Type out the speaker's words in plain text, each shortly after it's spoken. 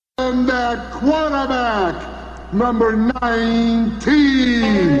And that quarterback, number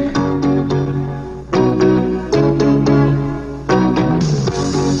 19.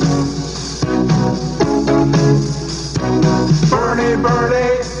 Bernie,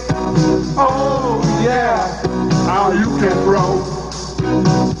 oh yeah, how you can throw.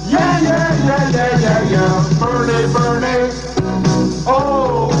 Yeah, Bernie,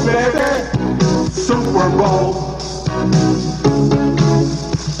 oh baby, Super Bowl.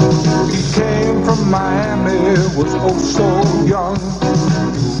 He came from Miami, was oh so young.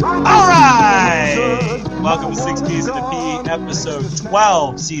 All right, welcome to 6 Ps and a P, episode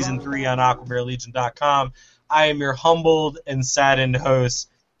 12, season 3 on AquabearLegion.com. I am your humbled and saddened host,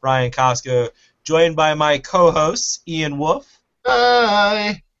 Brian Costco, joined by my co-hosts, Ian Wolf.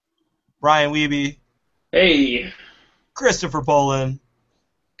 Hi. Brian Wiebe. Hey. Christopher Poland.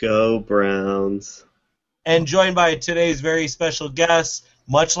 Go Browns. And joined by today's very special guest,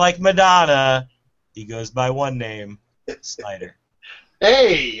 much like Madonna, he goes by one name, Snyder.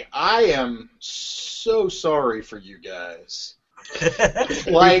 Hey, I am so sorry for you guys.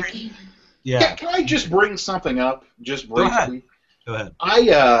 Like, yeah. Can I just bring something up, just briefly? Go ahead.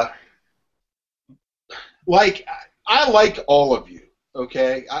 I like all of you,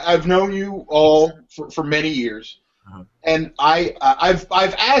 okay? I've known you all for many years, and I've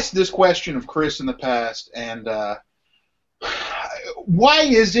asked this question of Chris in the past, and why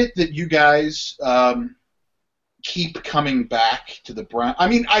is it that you guys keep coming back to the Browns? I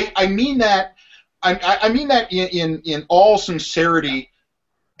mean, I mean that in all sincerity.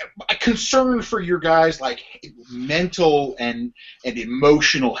 A concern for your guys' like mental and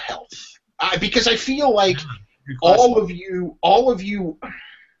emotional health, because I feel like all of you,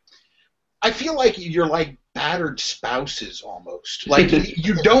 I feel like you're like battered spouses almost. Like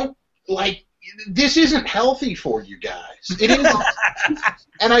you don't like. This isn't healthy for you guys. It isn't.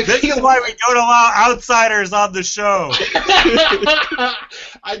 And I this feel is why we don't allow outsiders on the show.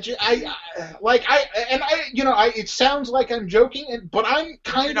 It sounds like I'm joking, but I'm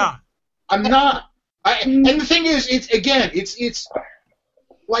kind You're not. I'm not. And the thing is, it's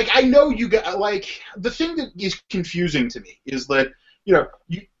like I know you got like the thing that is confusing to me is that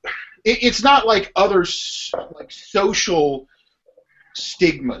it's not like other like social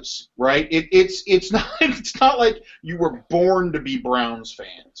stigmas, right? It's not like you were born to be Browns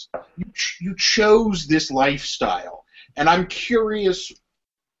fans. You chose this lifestyle, and I'm curious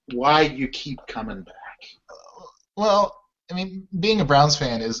why you keep coming back. Well, I mean, being a Browns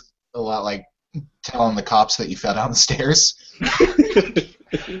fan is a lot like telling the cops that you fell down the stairs.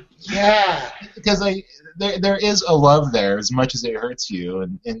 Yeah, because there is a love there as much as it hurts you,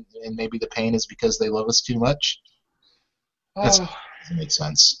 and maybe the pain is because they love us too much. That doesn't make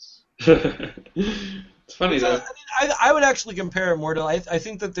sense. It's funny though. I would actually compare it more to. I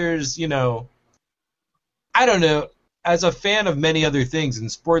think that there's I don't know. As a fan of many other things,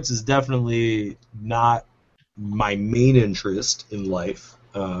 and sports is definitely not my main interest in life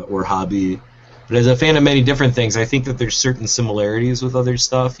or hobby. But as a fan of many different things, I think that there's certain similarities with other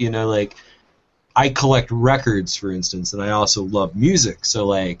stuff. Like I collect records, for instance, and I also love music. So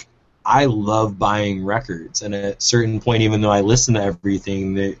like I love buying records, and at a certain point, even though I listen to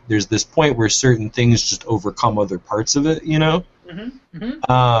everything, there's this point where certain things just overcome other parts of it. I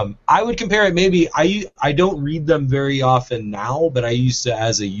would compare it maybe. I don't read them very often now, but I used to,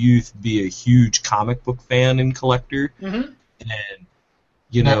 as a youth, be a huge comic book fan and collector, and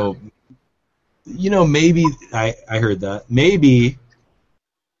maybe I heard that maybe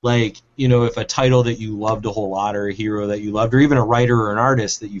like if a title that you loved a whole lot, or a hero that you loved, or even a writer or an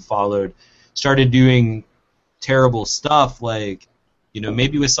artist that you followed started doing terrible stuff, like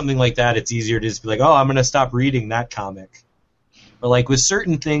maybe with something like that it's easier to just be like, oh, I'm gonna stop reading that comic. But like with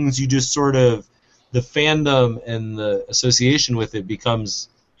certain things, you just sort of, the fandom and the association with it becomes,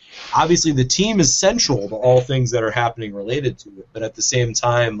 obviously the team is central to all things that are happening related to it, but at the same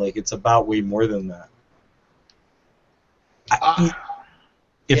time, like it's about way more than that.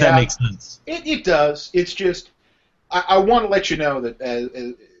 If that makes sense. It does. It's just, I want to let you know that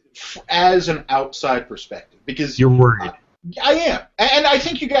as an outside perspective, because you're worried. I am, and I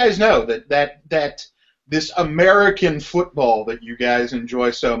think you guys know that this American football that you guys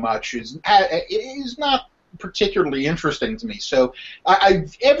enjoy so much is not particularly interesting to me. So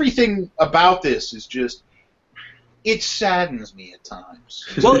everything about this is just, it saddens me at times.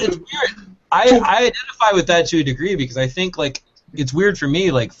 Well, it's weird. I identify with that to a degree, because I think like it's weird for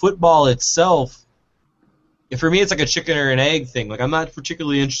me, like football itself. For me, it's like a chicken or an egg thing. Like I'm not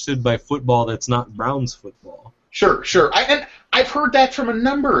particularly interested by football that's not Browns football. Sure. I've heard that from a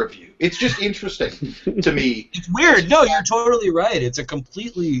number of you. It's just interesting to me. It's weird. No, you're totally right.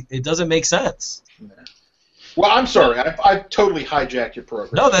 It doesn't make sense. Well, I'm sorry. I've totally hijacked your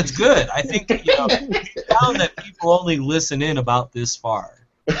program. No, that's good. I think we found that people only listen in about this far.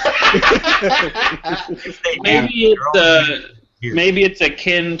 Maybe it's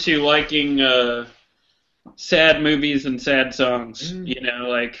akin to liking sad movies and sad songs. You know,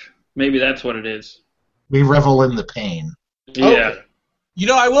 like maybe that's what it is. We revel in the pain. Yeah. Okay. You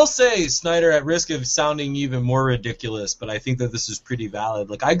know, I will say, Snyder, at risk of sounding even more ridiculous, but I think that this is pretty valid.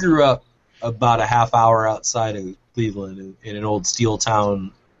 Like, I grew up about a half hour outside of Cleveland in an old steel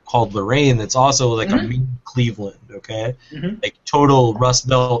town called Lorain that's also like a mini Cleveland, okay? Like total Rust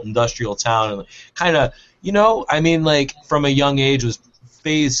Belt industrial town. And kind of, you know, I mean, like from a young age was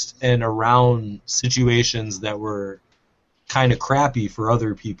faced and around situations that were kind of crappy for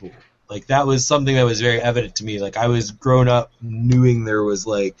other people. Like that was something that was very evident to me. Like I was grown up knowing there was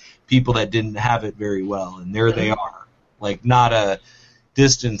like people that didn't have it very well, and there they are. Like not a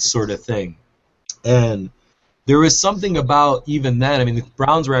distance sort of thing. And there was something about even then, I mean the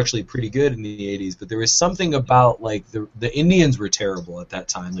Browns were actually pretty good in the 80s, but there was something about like the Indians were terrible at that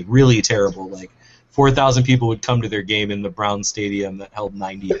time, like really terrible. Like 4,000 people would come to their game in the Browns Stadium that held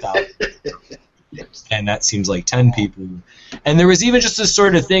 90,000. And that seems like 10 people. And there was even just this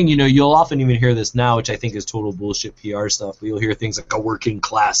sort of thing, you know, you'll often even hear this now, which I think is total bullshit PR stuff, but you'll hear things like a working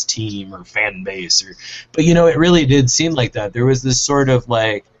class team or fan base. But, you know, it really did seem like that. There was this sort of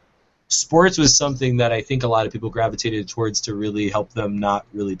like, sports was something that I think a lot of people gravitated towards to really help them not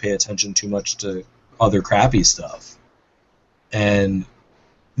really pay attention too much to other crappy stuff. And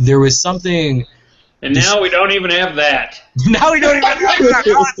there was something... And now we don't even have that. Now we don't even have that.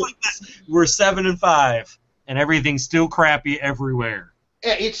 Now it's like this. We're 7-5, and everything's still crappy everywhere.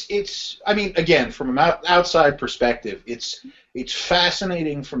 It's. I mean, again, from an outside perspective, it's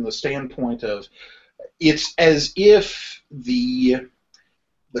fascinating from the standpoint of it's as if the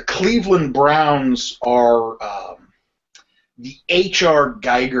Cleveland Browns are the H.R.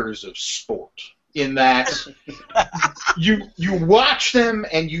 Geigers of sport. In that you watch them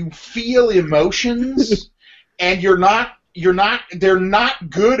and you feel emotions, and they're not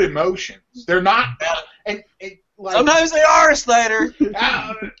good emotions. They're not, and like, sometimes they are, Snyder.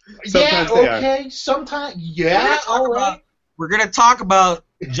 Sometimes they are. Sometimes, yeah, all right. We're gonna talk about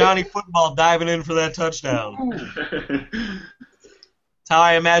Johnny Football diving in for that touchdown. It's how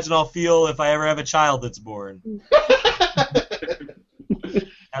I imagine I'll feel if I ever have a child that's born.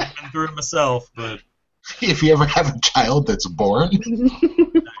 I haven't been through it myself, but... If you ever have a child that's born...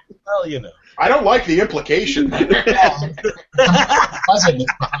 Well, you know. I don't like the implication.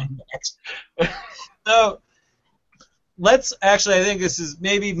 So, let's actually, I think this is,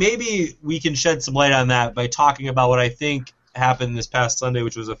 maybe we can shed some light on that by talking about what I think happened this past Sunday,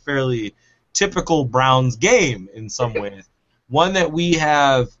 which was a fairly typical Browns game in some ways. One that we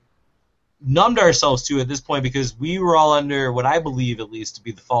have numbed ourselves to at this point because we were all under what I believe at least to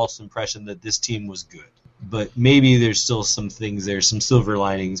be the false impression that this team was good. But maybe there's still some things there, some silver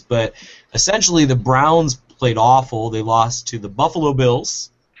linings. But essentially the Browns played awful. They lost to the Buffalo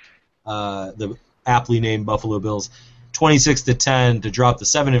Bills, the aptly named Buffalo Bills, 26-10 to drop to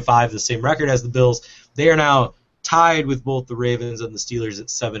 7-5, the same record as the Bills. They are now tied with both the Ravens and the Steelers at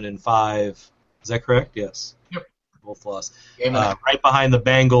 7-5. Is that correct? Yes. Both lost. Right behind the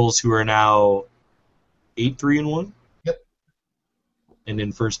Bengals, who are now 8-3-1. Yep. And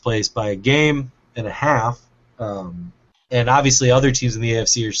in first place by a game and a half. And obviously other teams in the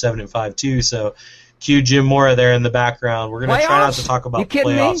AFC are 7-5 too, so cue Jim Mora there in the background. We're going to try not to talk about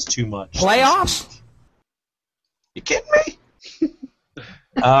playoffs too much. Playoffs? You kidding me?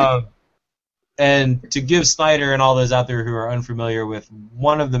 And to give Snyder and all those out there who are unfamiliar with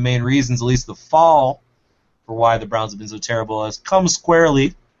one of the main reasons, at least the fall, for why the Browns have been so terrible has come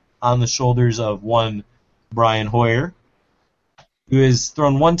squarely on the shoulders of one Brian Hoyer, who has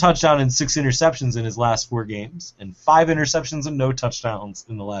thrown 1 touchdown and 6 interceptions in his last 4 games, and 5 interceptions and no touchdowns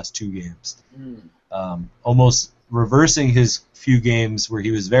in the last 2 games. Almost reversing his few games where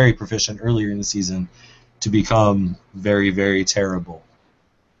he was very proficient earlier in the season to become very, very terrible.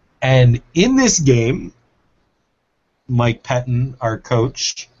 And in this game, Mike Pettin, our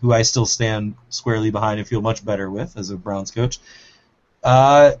coach, who I still stand squarely behind and feel much better with as a Browns coach,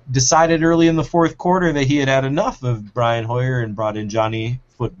 decided early in the 4th quarter that he had had enough of Brian Hoyer and brought in Johnny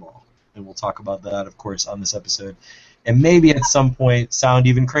Football. And we'll talk about that, of course, on this episode. And maybe at some point sound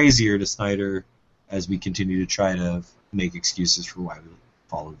even crazier to Snyder as we continue to try to make excuses for why we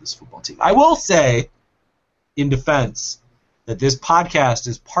follow this football team. I will say, in defense, that this podcast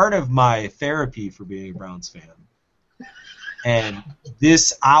is part of my therapy for being a Browns fan. And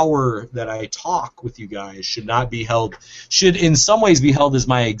this hour that I talk with you guys should in some ways be held as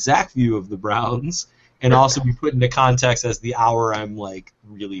my exact view of the Browns, and also be put into context as the hour I'm like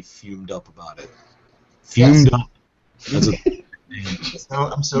really fumed up about it. Fumed up. That's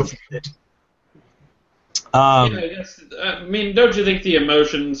I'm so fumed. I mean, don't you think the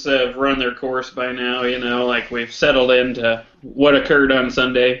emotions have run their course by now? Like we've settled into what occurred on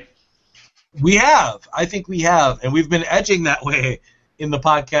Sunday. We have. I think we have. And we've been edging that way in the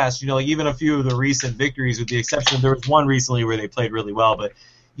podcast. Like even a few of the recent victories, with the exception of there was one recently where they played really well. But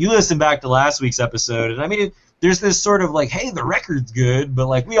you listen back to last week's episode, and I mean, there's this sort of like, hey, the record's good, but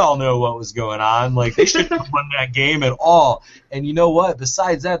like we all know what was going on. Like they shouldn't have won that game at all. And you know what?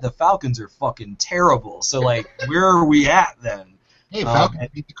 Besides that, the Falcons are fucking terrible. So like, where are we at then? Hey, Falcons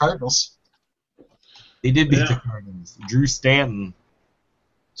beat the Cardinals. They did beat the Cardinals. Drew Stanton.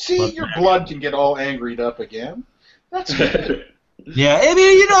 See, your blood can get all angried up again. That's good. Yeah, I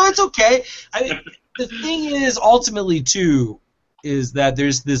mean, it's okay. I mean, the thing is, ultimately, too, is that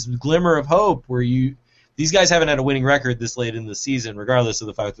there's this glimmer of hope where these guys haven't had a winning record this late in the season, regardless of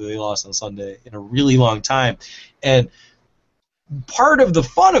the fact that they lost on Sunday, in a really long time. And part of the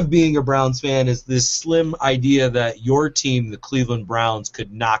fun of being a Browns fan is this slim idea that your team, the Cleveland Browns,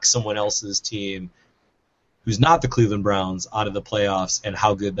 could knock someone else's team who's not the Cleveland Browns out of the playoffs, and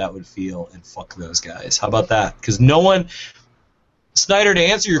how good that would feel, and fuck those guys. How about that? Because no one... Snyder, to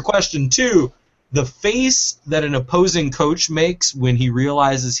answer your question, too, the face that an opposing coach makes when he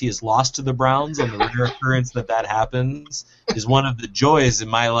realizes he has lost to the Browns on the rare occurrence that happens is one of the joys in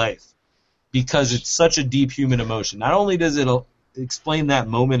my life, because it's such a deep human emotion. Not only does it explain that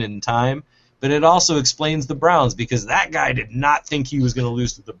moment in time, but it also explains the Browns, because that guy did not think he was going to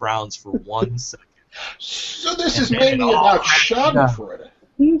lose to the Browns for 1 second. So this is mainly about Schadenfreude.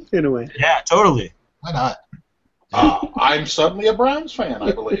 In a way. Yeah, totally. Why not? I'm suddenly a Browns fan,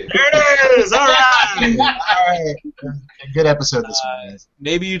 I believe. There it is! All right! All right. A good episode this morning.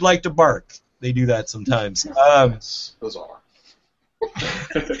 Maybe you'd like to bark. They do that sometimes. That's bizarre.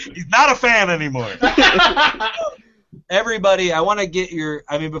 He's not a fan anymore. Everybody, I want to get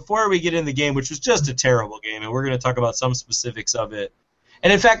before we get in the game, which was just a terrible game, and we're going to talk about some specifics of it.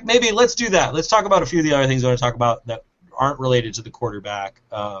 And in fact, maybe let's do that. Let's talk about a few of the other things I want to talk about that aren't related to the quarterback,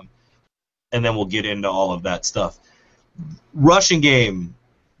 and then we'll get into all of that stuff. Rushing game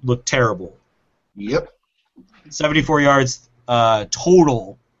looked terrible. Yep. 74 yards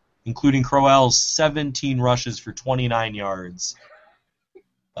total, including Crowell's 17 rushes for 29 yards,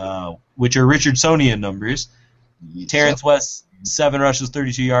 which are Richardsonian numbers. Terrence West, 7 rushes,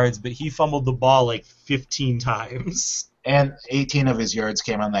 32 yards, but he fumbled the ball like 15 times. And 18 of his yards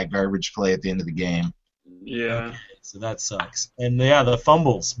came on that garbage play at the end of the game. Yeah. Okay, so that sucks. And the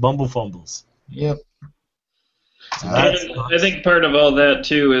fumbles, bumble fumbles. Yep. I think part of all that,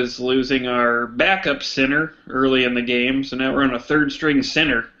 too, is losing our backup center early in the game, so now we're on a third-string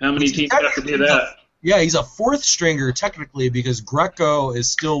center. How many teams have to do that? Yeah, he's a fourth stringer technically, because Greco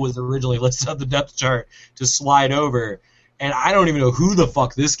was originally listed on the depth chart to slide over, and I don't even know who the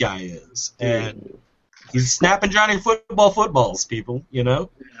fuck this guy is. And he's snapping Johnny footballs, people,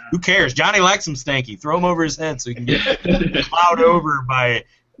 Who cares? Johnny likes him stanky. Throw him over his head so he can get plowed over by,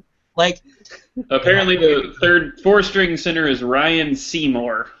 like... Apparently the fourth-string center is Ryan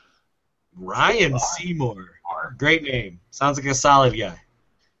Seymour. Ryan Seymour. Great name. Sounds like a solid guy.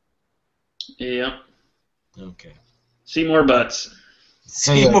 Yeah. Okay. Seymour Butts.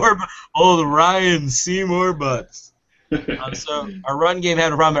 The Ryan Seymour Butts. So our run game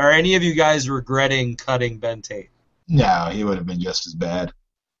had a problem. Are any of you guys regretting cutting Ben Tate? No, he would have been just as bad.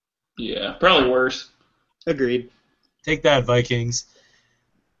 Yeah, probably worse. Agreed. Take that, Vikings.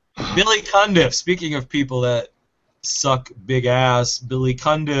 Billy Cundiff, speaking of people that suck big ass, Billy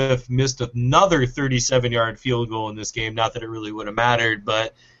Cundiff missed another 37-yard field goal in this game. Not that it really would have mattered,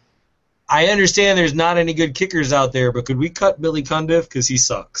 but I understand there's not any good kickers out there, but could we cut Billy Cundiff? Because he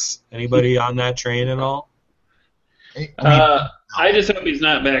sucks. Anybody on that train at all? I just hope he's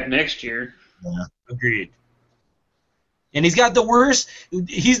not back next year. Yeah. Agreed. And he's got the worst.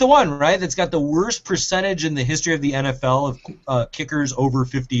 He's the one, right, that's got the worst percentage in the history of the NFL of kickers over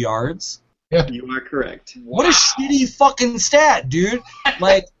 50 yards. Yeah. You are correct. What a shitty fucking stat, dude.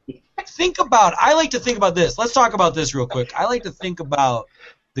 Like, I like to think about this. Let's talk about this real quick. I like to think about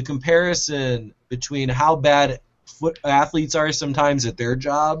the comparison between how bad athletes are sometimes at their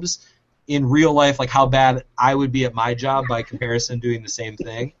jobs in real life, like how bad I would be at my job by comparison doing the same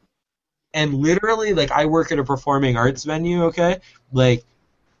thing. And literally, like, I work at a performing arts venue, okay? Like,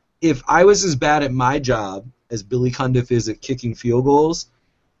 if I was as bad at my job as Billy Cundiff is at kicking field goals,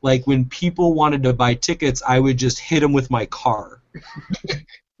 like when people wanted to buy tickets, I would just hit them with my car.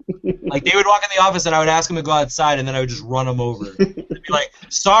 Like they would walk in the office and I would ask them to go outside and then I would just run them over. I'd be like,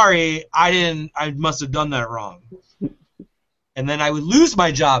 sorry, I must have done that wrong. And then I would lose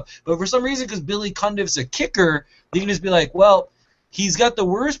my job. But for some reason, because Billy Cundiff's a kicker, they can just be like, well, he's got the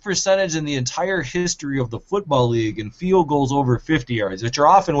worst percentage in the entire history of the football league in field goals over 50 yards, which are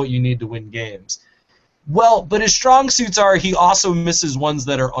often what you need to win games. Well, but his strong suits are he also misses ones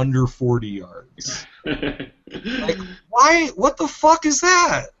that are under 40 yards. Like, why? What the fuck is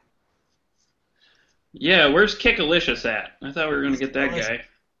that? Yeah, where's Kickalicious at? I thought we were going to get that guy.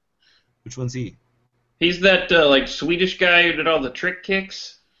 Which one's he? He's that like Swedish guy who did all the trick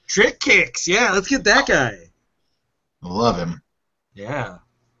kicks. Trick kicks, yeah, let's get that guy. I love him. Yeah.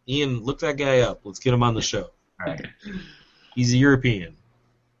 Ian, look that guy up. Let's get him on the show. All right. He's a European.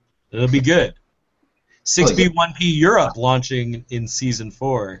 It'll be good. 6B1P Europe launching in Season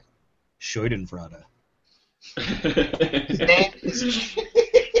 4. Schadenfreude. His name is...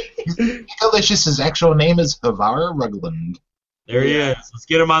 Kickalicious' actual name is Havar Rugland. There he is. Let's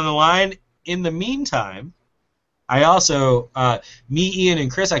get him on the line. In the meantime, I also, me, Ian,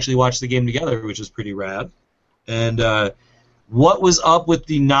 and Chris actually watched the game together, which was pretty rad. And what was up with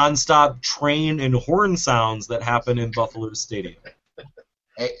the nonstop train and horn sounds that happen in Buffalo Stadium?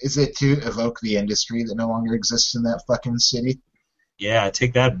 Is it to evoke the industry that no longer exists in that fucking city? Yeah,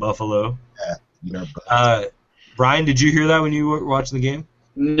 take that, Buffalo. Yeah, you know. Brian, did you hear that when you were watching the game?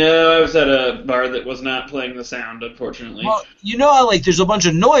 No, I was at a bar that was not playing the sound, unfortunately. Well, you know how like there's a bunch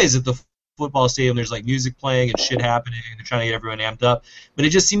of noise at the football stadium. There's like music playing and shit happening, and they're trying to get everyone amped up. But it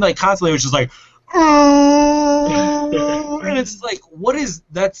just seemed like constantly it was just like, and it's like, what is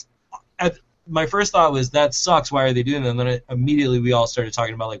that's? My first thought was that sucks. Why are they doing that? And then immediately we all started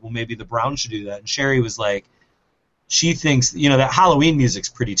talking about like, well, maybe the Browns should do that. And Sherry was like, she thinks that Halloween music's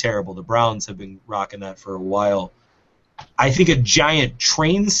pretty terrible. The Browns have been rocking that for a while. I think a giant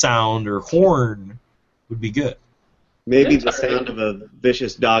train sound or horn would be good. Maybe the sound of a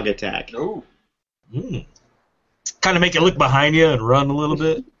vicious dog attack. Oh. Kind of make you look behind you and run a little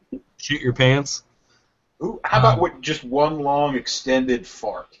bit. Shit your pants. Ooh, how about just one long extended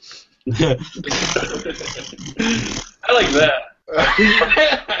fart? I like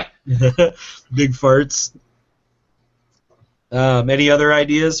that. Big farts. Any other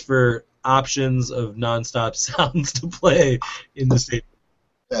ideas for options of nonstop sounds to play in the stadium?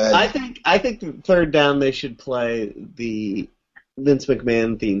 I think the third down they should play the Vince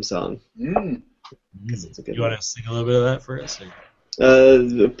McMahon theme song. It's a good You want to sing a little bit of that for us?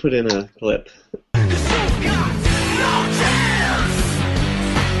 Put in a clip.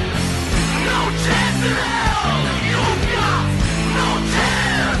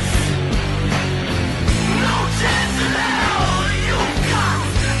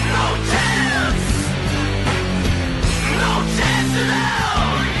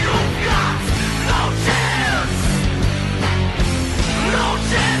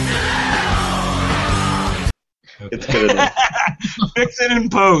 It's good enough. Fix it in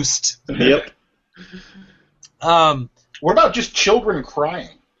post. Yep. What about just children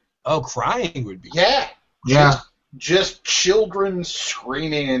crying? Oh, crying would be. Yeah. Yeah. Just children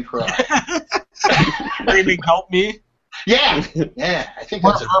screaming and crying. Screaming, help me. Yeah. Yeah. I think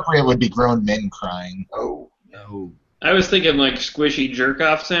More that's appropriate would be grown men crying. Oh. No. I was thinking like squishy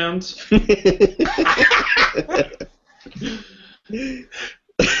jerk-off sounds.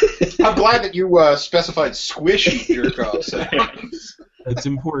 I'm glad that you specified squishy jerk-off sounds. That's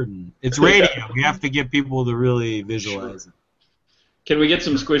important. It's radio. We have to get people to really visualize it. Can we get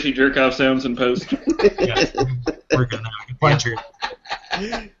some squishy jerk-off sounds in post? Yeah, work on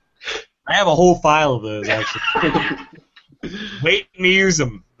that. I have a whole file of those, actually. Waiting to use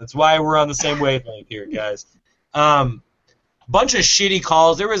them. That's why we're on the same wavelength here, guys. Bunch of shitty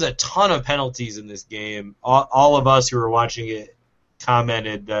calls. There was a ton of penalties in this game. All of us who were watching it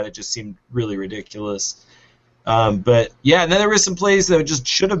commented that it just seemed really ridiculous. But, yeah, and then there were some plays that just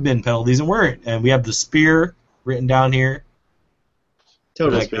should have been penalties and weren't. And we have the spear written down here.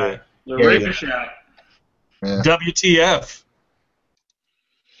 Total That guy. spear. The There you rape go. shot. Yeah. WTF.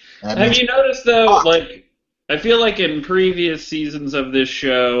 Have you noticed, though, like, I feel like in previous seasons of this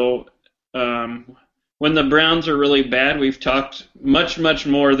show, when the Browns are really bad, we've talked much, much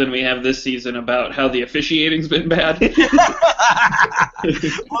more than we have this season about how the officiating's been bad. Well,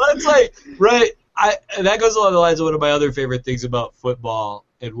 that's like, right, that goes along the lines of one of my other favorite things about football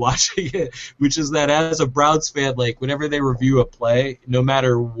and watching it, which is that as a Browns fan, like, whenever they review a play, no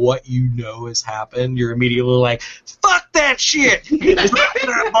matter what you know has happened, you're immediately like, fuck that shit! Drop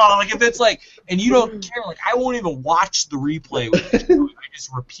that ball! Like, if it's like, and you don't care, like, I won't even watch the replay with you. I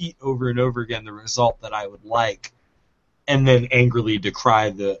just repeat over and over again the result that I would like, and then angrily decry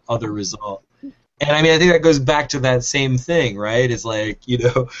the other result. And I mean, I think that goes back to that same thing, right? It's like, you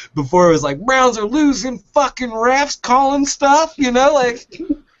know, before it was like, Browns are losing, fucking refs calling stuff, you know? Like,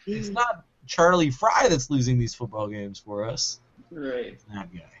 it's not Charlie Fry that's losing these football games for us. Right. It's that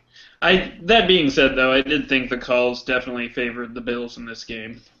guy. That being said, though, I did think the calls definitely favored the Bills in this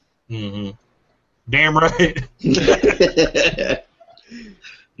game. Mm-hmm. Damn right.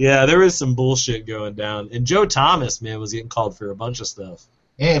 Yeah, there was some bullshit going down. And Joe Thomas, man, was getting called for a bunch of stuff.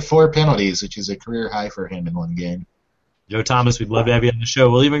 Yeah, 4 penalties, which is a career high for him in one game. Joe Thomas, we'd love to have you on the show.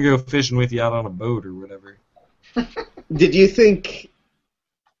 We'll even go fishing with you out on a boat or whatever. Did you think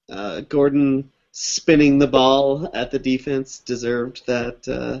Gordon spinning the ball at the defense deserved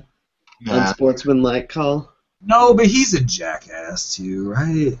that unsportsmanlike call? No, but he's a jackass too,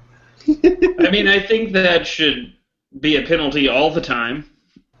 right? I mean, I think that should be a penalty all the time.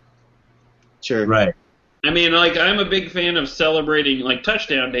 Sure. Right. I mean, like, I'm a big fan of celebrating, like,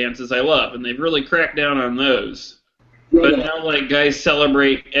 touchdown dances I love, and they've really cracked down on those. But now, like, guys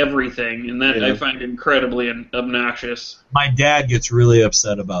celebrate everything, and that I find incredibly obnoxious. My dad gets really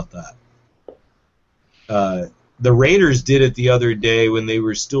upset about that. The Raiders did it the other day when they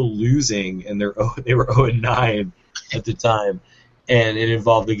were still losing, and they were 0-9 at the time, and it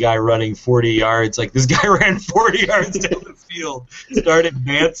involved a guy running 40 yards. Like, this guy ran 40 yards down the field, started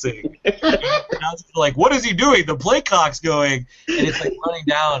dancing. Announcers were like, what is he doing? The play clock's going, and it's like running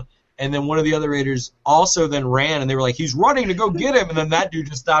down. And then one of the other Raiders also then ran, and they were like, he's running to go get him. And then that dude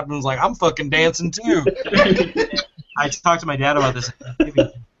just stopped and was like, I'm fucking dancing too. I talked to my dad about this. He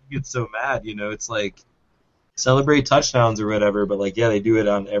gets so mad, you know. It's like, celebrate touchdowns or whatever, but like, yeah, they do it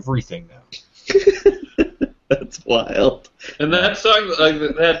on everything now. That's wild. And that song, like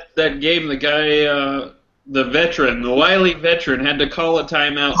that game, the guy, the veteran, the wily veteran, had to call a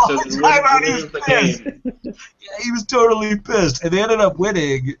timeout so timeout, he was pissed. Yeah, he was totally pissed, and they ended up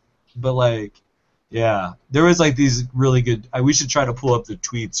winning. But like, yeah, there was like these really good. We should try to pull up the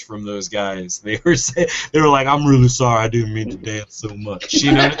tweets from those guys. They were like, I'm really sorry, I didn't mean to dance so much.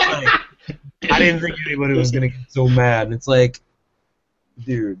 You know, it's like, I didn't think anybody was gonna get so mad. And it's like,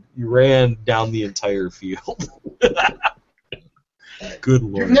 dude, you ran down the entire field. Good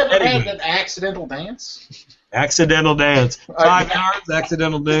lord. You've never had an accidental dance? Accidental dance. 5 yards,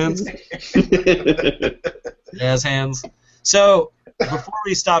 accidental dance. Jazz hands. So, before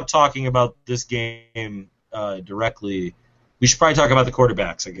we stop talking about this game directly, we should probably talk about the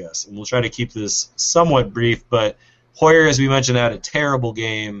quarterbacks, I guess. And we'll try to keep this somewhat brief, but Hoyer, as we mentioned, had a terrible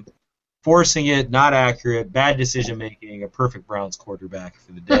game. Forcing it, not accurate, bad decision-making, a perfect Browns quarterback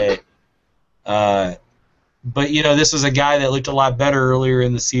for the day. But, you know, this was a guy that looked a lot better earlier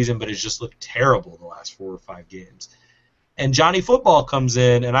in the season, but has just looked terrible the last 4 or 5 games. And Johnny Football comes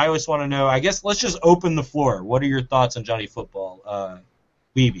in, and I always want to know, I guess let's just open the floor. What are your thoughts on Johnny Football?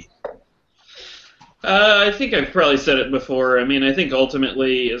 Weeby. I think I've probably said it before. I mean, I think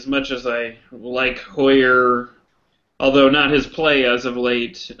ultimately, as much as I like Hoyer, although not his play as of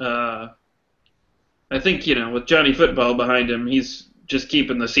late, I think, you know, with Johnny Football behind him, he's just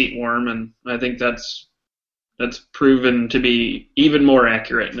keeping the seat warm, and I think that's proven to be even more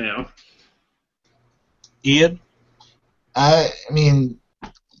accurate now. Ian? I mean,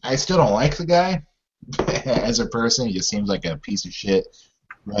 I still don't like the guy as a person. He just seems like a piece of shit.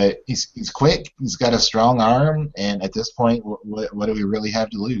 But he's quick. He's got a strong arm, and at this point, what do we really have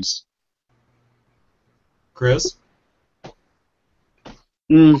to lose? Chris?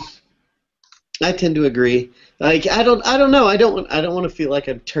 I tend to agree. Like, I don't know. I don't want to feel like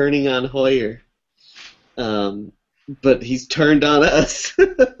I'm turning on Hoyer. But he's turned on us. He's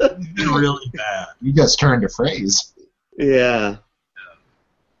been really bad. You just turned a phrase. Yeah.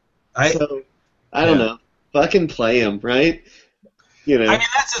 I don't know. Fucking play him, right? You know. I mean,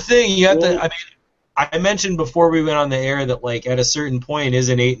 that's the thing. You have to. I mean, I mentioned before we went on the air that, like, at a certain point, is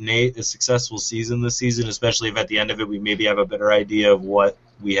an 8-8 a successful season this season? Especially if at the end of it we maybe have a better idea of what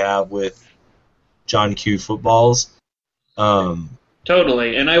we have with John Q footballs.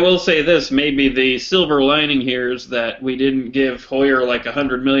 Totally, and I will say this, maybe the silver lining here is that we didn't give Hoyer like a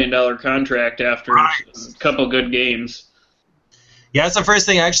 $100 million contract after a couple good games. Yeah, that's the first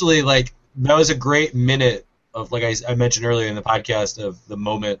thing, actually, like, that was a great minute of, like I mentioned earlier in the podcast, of the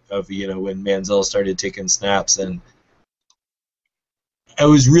moment of, you know, when Manziel started taking snaps, and it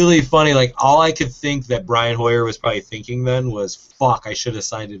was really funny, like, all I could think that Brian Hoyer was probably thinking then was, fuck, I should have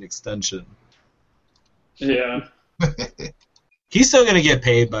signed an extension. Yeah. He's still going to get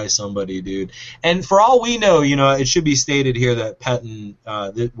paid by somebody, dude. And for all we know, it should be stated here that Pettine,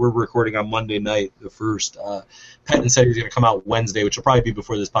 that we're recording on Monday night, the first. Pettine said he was going to come out Wednesday, which will probably be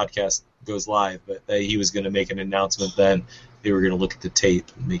before this podcast goes live, but he was going to make an announcement then. They were going to look at the tape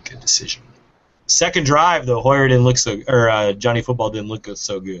and make a decision. Second drive, though, Hoyer didn't look Johnny Football didn't look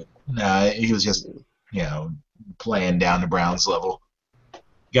so good. No, he was just, playing down to Browns level.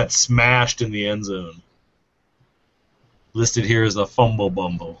 Got smashed in the end zone. Listed here as a fumble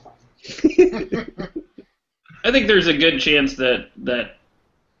bumble. I think there's a good chance that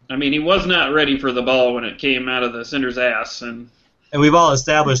he was not ready for the ball when it came out of the center's ass, and we've all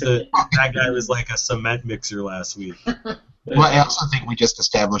established that guy was like a cement mixer last week. Well, I also think we just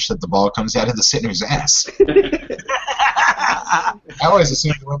established that the ball comes out of the center's ass. I always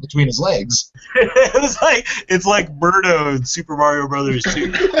assumed it went between his legs. It's like Birdo in Super Mario Brothers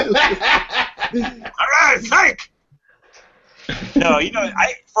 2. All right, fake. No,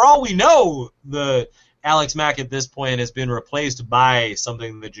 for all we know, the Alex Mack at this point has been replaced by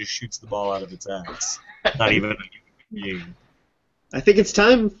something that just shoots the ball out of its ass. Not even a human being. I think it's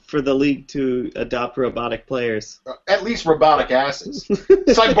time for the league to adopt robotic players. At least robotic asses.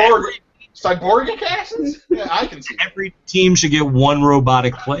 Cyborgic asses? Yeah, I can see that. Every team should get one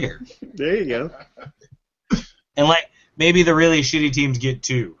robotic player. There you go. And maybe the really shitty teams get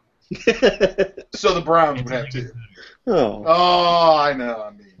two. So the Browns would have two. Oh. Oh, I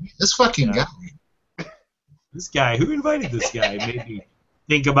know. This fucking guy. This guy, who invited this guy? Made me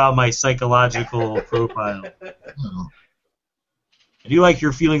think about my psychological profile. Oh. I do like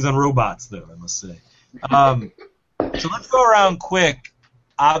your feelings on robots, though, I must say. So let's go around quick.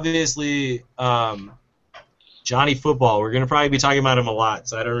 Obviously, Johnny Football, we're going to probably be talking about him a lot,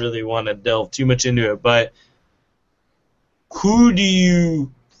 so I don't really want to delve too much into it. But who do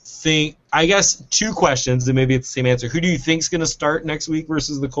you think, I guess two questions, and maybe it's the same answer. Who do you think is going to start next week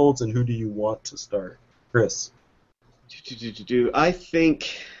versus the Colts, and who do you want to start? Chris. I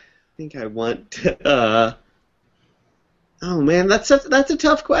think I want to, oh man, that's a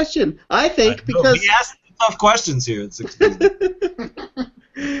tough question. I think because we asked tough questions here at 16.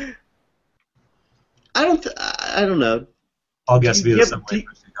 I don't know. I'll guess be the same way.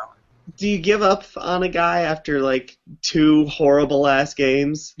 Do you give up on a guy after like 2 horrible ass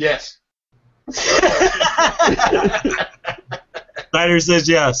games? Yes. Snyder says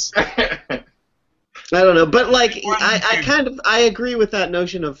yes. I don't know, but I agree with that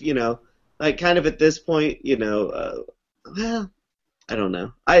notion of kind of at this point, well, I don't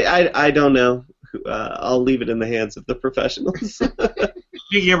know. I don't know. I'll leave it in the hands of the professionals.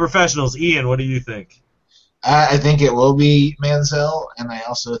 Speaking of professionals, Ian, what do you think? I think it will be Manziel, and I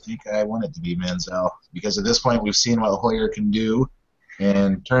also think I want it to be Manziel because at this point we've seen what Hoyer can do,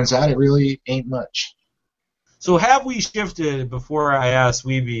 and turns out it really ain't much. So have we shifted, before I ask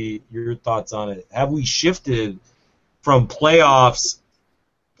Weeby your thoughts on it, have we shifted from playoffs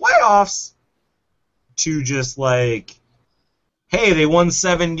to just like, hey, they won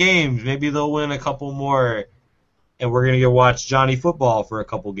 7 games, maybe they'll win a couple more, and we're going to get watch Johnny Football for a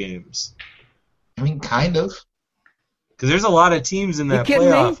couple games? I mean, kind of. Because there's a lot of teams in that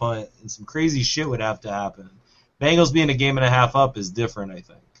playoff hunt, and some crazy shit would have to happen. Bengals being a game and a half up is different, I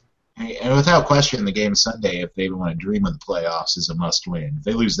think. And without question, the game Sunday, if they want to dream of the playoffs, is a must-win. If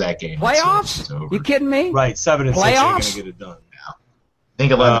they lose that game, playoffs? It's over. You kidding me? Right, 7 and 6 ain't going to get it done. Yeah. I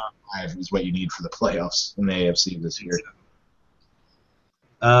think 11-5 is what you need for the playoffs in the AFC this year.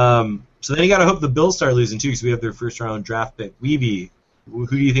 So then you got to hope the Bills start losing too, because we have their first-round draft pick. Weeby, who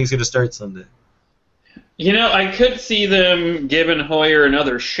do you think is going to start Sunday? I could see them giving Hoyer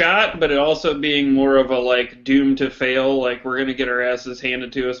another shot, but it also being more of a doom to fail. Like we're going to get our asses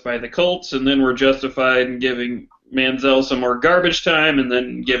handed to us by the Colts, and then we're justified in giving Manziel some more garbage time, and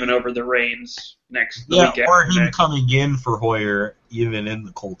then giving over the reins the week after. Or him coming in for Hoyer even in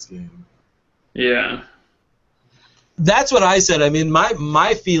the Colts game. Yeah. That's what I said. I mean,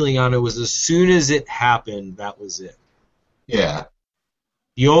 my feeling on it was as soon as it happened, that was it. Yeah.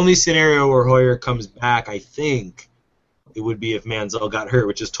 The only scenario where Hoyer comes back, I think, it would be if Manziel got hurt,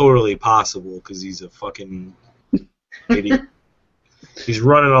 which is totally possible because he's a fucking idiot. He's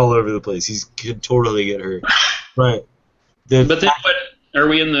running all over the place. He could totally get hurt. But then what, are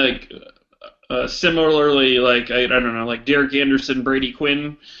we in the similarly, I don't know, like Derek Anderson, Brady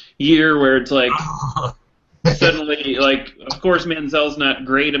Quinn year where it's like suddenly, of course Manziel's not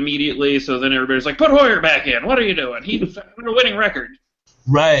great immediately, so then everybody's like, put Hoyer back in. What are you doing? He's on a winning record.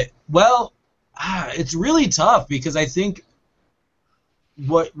 Right. Well, it's really tough because I think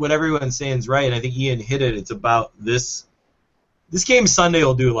what everyone's saying is right. I think Ian hit it. It's about this game Sunday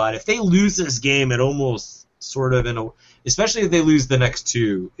will do a lot. If they lose this game, it almost sort of especially if they lose the next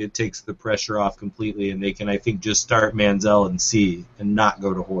two, it takes the pressure off completely, and they can, I think, just start Manziel and C and not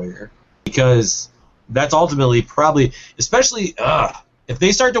go to Hoyer, because that's ultimately probably, especially if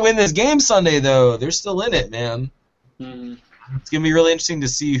they start to win this game Sunday, though, they're still in it, man. Mm-hmm. It's gonna be really interesting to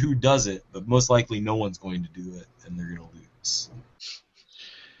see who does it, but most likely no one's going to do it, and they're gonna lose.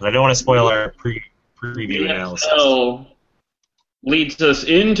 But I don't want to spoil our preview analysis. So leads us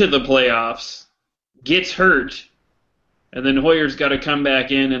into the playoffs, gets hurt, and then Hoyer's got to come back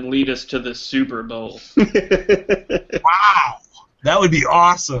in and lead us to the Super Bowl. Wow, that would be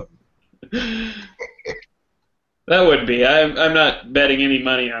awesome. That would be. I'm not betting any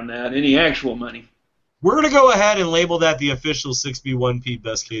money on that, any actual money. We're going to go ahead and label that the official 6B1P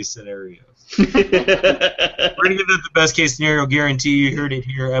best case scenario. We're going to give that the best case scenario guarantee. You heard it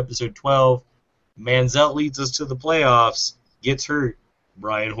here, episode 12. Manziel leads us to the playoffs, gets hurt.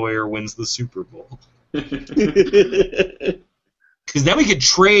 Brian Hoyer wins the Super Bowl. Because then we could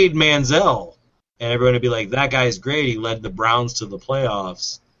trade Manziel, and everyone would be like, that guy's great. He led the Browns to the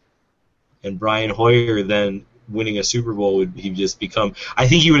playoffs. And Brian Hoyer then winning a Super Bowl would he just become, I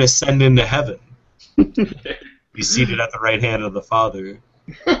think he would ascend into heaven. Be seated at the right hand of the Father.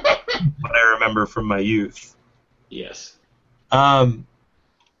 What I remember from my youth. Yes.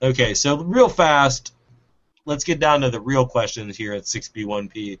 Okay, so real fast, let's get down to the real questions here at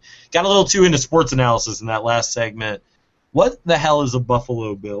 6B1P. Got a little too into sports analysis in that last segment. What the hell is a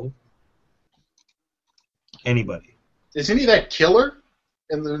Buffalo Bill? Anybody? Isn't he that killer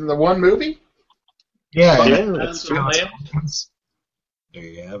in the one movie? Yeah, That's true. There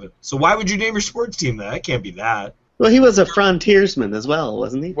you have it. So why would you name your sports team that? It can't be that. Well, he was a frontiersman as well,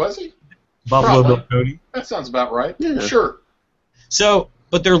 wasn't he? Was he? Buffalo Probably. Bill Cody. That sounds about right. Yeah. Sure. So,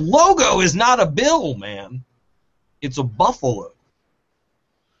 but their logo is not a bill, man. It's a buffalo.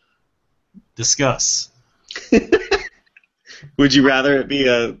 Discuss. Would you rather it be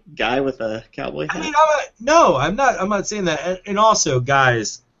a guy with a cowboy hat? I mean, I'm not saying that. And also,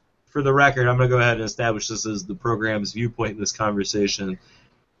 guys, for the record, I'm going to go ahead and establish this as the program's viewpoint in this conversation.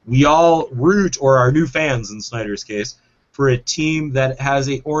 We all root, or are new fans in Snyder's case, for a team that has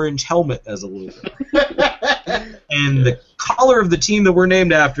a orange helmet as a logo. And the color of the team that we're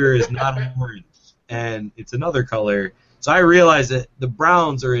named after is not orange, and it's another color. So I realize that the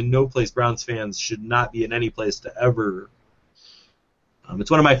Browns are in no place Browns fans should not be in any place to ever. It's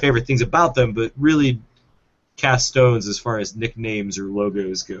one of my favorite things about them, but really cast stones as far as nicknames or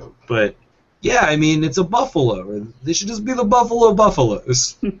logos go. But yeah, I mean, it's a buffalo. They should just be the Buffalo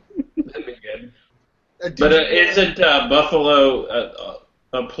Buffaloes. That'd be good. But isn't Buffalo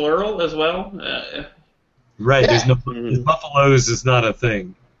a plural as well? Right, Yeah. there's no buffaloes is not a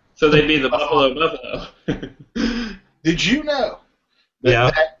thing. So they'd be the Buffalo. Did you know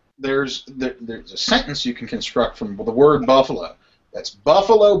Yeah. that there's a sentence you can construct from the word buffalo? That's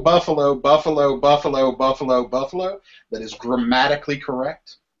buffalo, buffalo, buffalo, buffalo, buffalo, buffalo. That is grammatically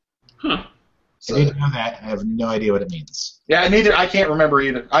correct. Huh. So, I didn't know that. I have no idea what it means. yeah, I can't remember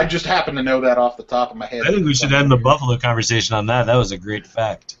either. I just happen to know that off the top of my head. I think we should end the buffalo conversation on that. That was a great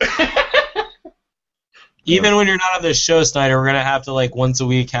fact. Even when you're not on this show, Snyder, we're going to have to, like, once a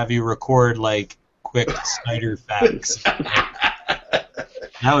week have you record, like, quick Snyder facts.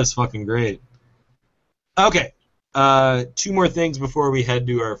 That was fucking great. Okay. Two more things before we head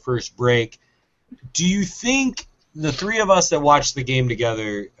to our first break. Do you think the three of us that watched the game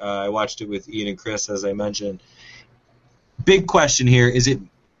together, I watched it with Ian and Chris, as I mentioned, big question here, is it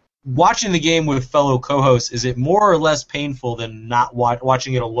watching the game with fellow co-hosts, is it more or less painful than not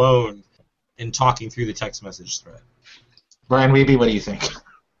watching it alone and talking through the text message thread? Brian Weeby, what do you think?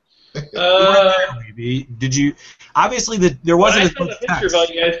 Did you? Obviously, there wasn't as when I much saw the picture of text. all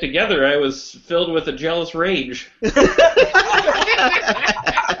you guys together, I was filled with a jealous rage.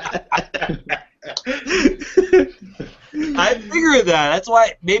 I figured that. That's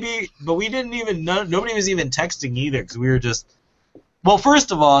why maybe, but we didn't even. Nobody was even texting either because we were just. Well,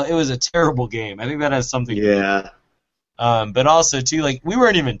 first of all, it was a terrible game. I think that has something. to do with it. But also too, like we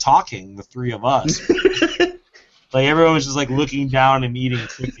weren't even talking, the three of us. Like everyone was just like looking down and eating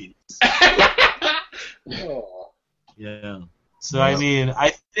cookies. Oh. Yeah. So I mean,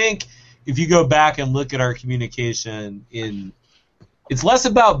 I think if you go back and look at our communication, it's less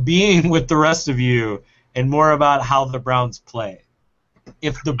about being with the rest of you and more about how the Browns play.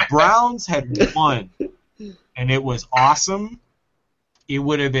 If the Browns had won and it was awesome, it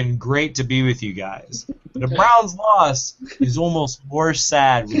would have been great to be with you guys. The Browns loss is almost more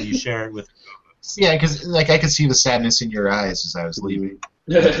sad when you share it with. Yeah, because like I could see the sadness in your eyes as I was leaving.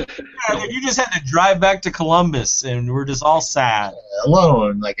 Yeah, you just had to drive back to Columbus, and we're just all sad.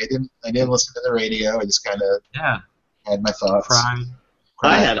 Alone. Like I didn't listen to the radio. I just kind of Yeah. had my thoughts. Crying.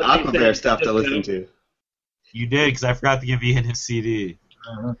 I had Aquabear stuff to listen to. You did, because I forgot to give Ian his CD.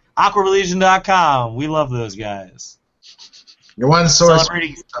 Uh-huh. AquaReligion.com. We love those guys. Your one source.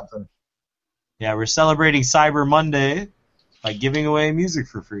 Celebrating. Something. Yeah, we're celebrating Cyber Monday by giving away music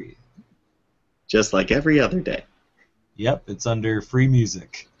for free. Just like every other day. Yep, it's under free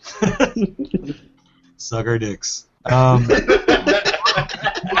music. Suck our dicks. Hold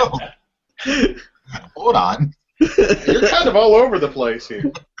on. You're kind of all over the place here.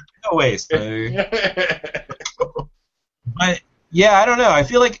 No waste, baby. But yeah, I don't know. I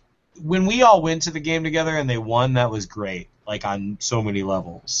feel like when we all went to the game together and they won, that was great. Like on so many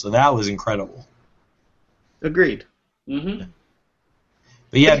levels. So that was incredible. Agreed. Mm-hmm.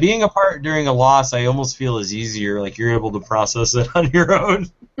 But yeah, being apart during a loss, I almost feel is easier. Like you're able to process it on your own.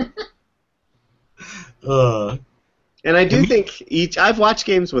 And I do think I've watched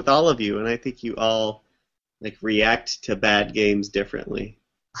games with all of you, and I think you all like react to bad games differently.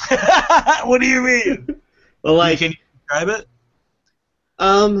 What do you mean? Well, like, Can you describe it?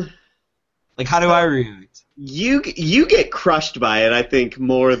 um, Like how do I react? you get crushed by it, I think,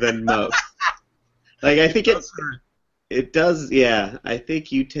 more than most. Like, I think it does, yeah. I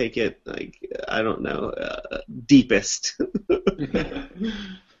think you take it, like, I don't know, deepest.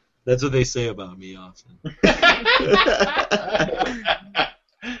 That's what they say about me often.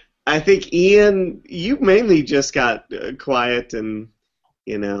 I think, Ian, you mainly just got quiet and,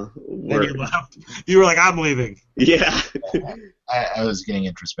 Then you left. You were like, I'm leaving. yeah. I was getting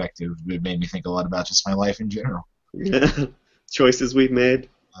introspective. It made me think a lot about just my life in general. Choices we've made.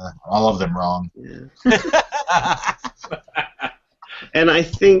 All of them wrong. Yeah. And I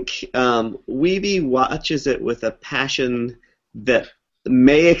think Weeby watches it with a passion that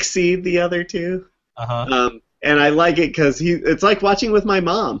may exceed the other two. Uh-huh. And I like it because it's like watching with my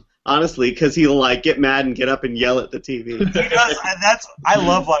mom, honestly, because he'll like get mad and get up and yell at the TV. He does. I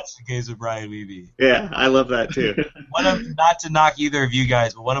love watching the games with Brian Weeby. Yeah, I love that too. Not to knock either of you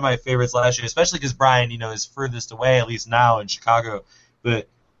guys, but one of my favorites last year, especially because Brian, is furthest away, at least now in Chicago. But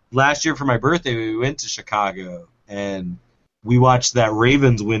last year for my birthday, we went to Chicago, and we watched that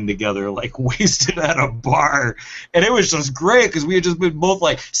Ravens win together, like wasted at a bar. And it was just great because we had just been both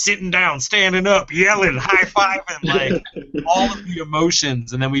like sitting down, standing up, yelling, high-fiving, like all of the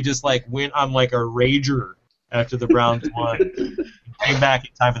emotions. And then we just like went on like a rager after the Browns won. Came back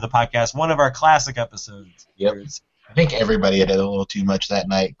in time for the podcast, one of our classic episodes. Yep. I think everybody had a little too much that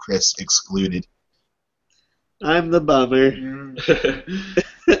night, Chris excluded. I'm the bummer.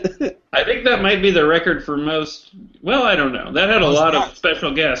 I think that might be the record for most. Well, I don't know. That had a lot of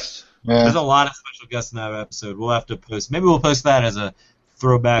special guests. There's a lot of special guests in that episode. We'll have to post. Maybe we'll post that as a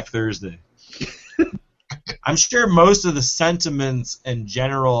Throwback Thursday. I'm sure most of the sentiments and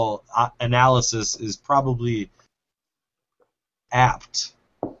general analysis is probably apt.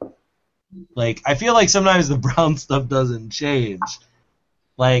 Like, I feel like sometimes the Brown stuff doesn't change.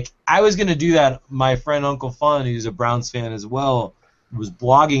 Like, I was going to do that. My friend Uncle Fun, who's a Browns fan as well, was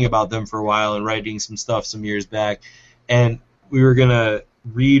blogging about them for a while and writing some stuff some years back. And we were going to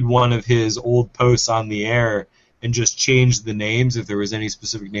read one of his old posts on the air and just change the names, if there was any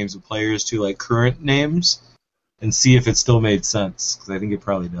specific names of players, to, like, current names and see if it still made sense, because I think it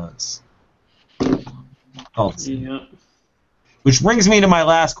probably does. Oh, Yeah. which brings me to my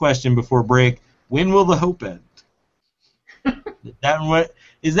last question before break. When will the hope end?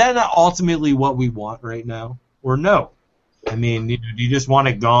 Is that not ultimately what we want right now? Or no? I mean, do you just want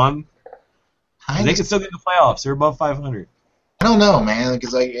it gone? They can still get in the playoffs. They're above 500. I don't know, man,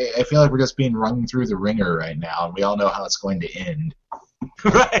 because I feel like we're just being run through the ringer right now, and we all know how it's going to end.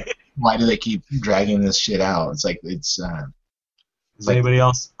 Right. Why do they keep dragging this shit out? It's like it's. Is anybody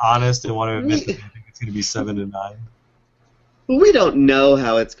else honest and want to admit that they think it's going to be 7-9? We don't know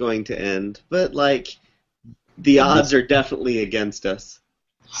how it's going to end, but like the odds are definitely against us.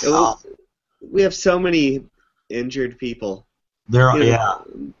 We have so many injured people. Yeah.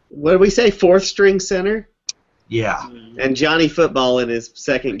 What do we say? Fourth string center? Yeah. And Johnny Football in his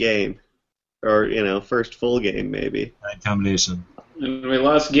second game. Or, first full game maybe. That combination. And we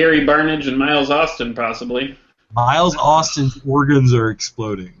lost Gary Barnage and Miles Austin, possibly. Miles Austin's organs are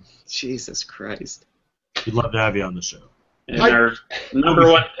exploding. Jesus Christ. We'd love to have you on the show. And our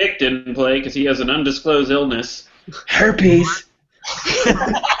number one pick didn't play because he has an undisclosed illness. Herpes.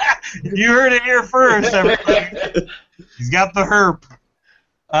 You heard it here first, everybody. He's got the herp.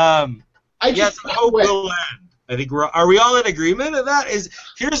 Yes, hope will end. I think are we all in agreement of that?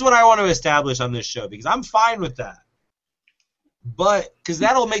 Here's what I want to establish on this show, because I'm fine with that. but because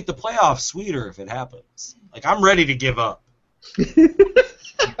that'll make the playoffs sweeter if it happens. Like, I'm ready to give up. Do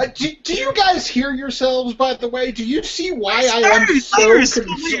you guys hear yourselves, by the way? Do you see why I am so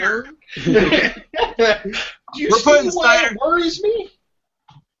concerned? Do you see why it worries me?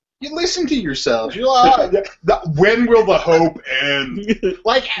 You listen to yourselves. You're like, when will the hope end?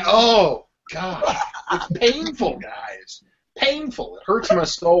 Like, oh, God. It's painful, guys. Painful. It hurts my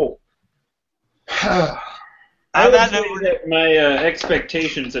soul. I would say that my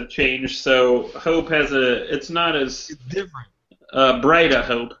expectations have changed, so hope has it's not as different. Bright a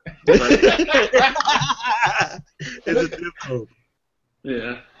hope. It's a different hope.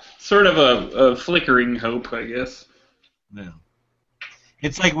 Yeah. Sort of a flickering hope, I guess. Yeah.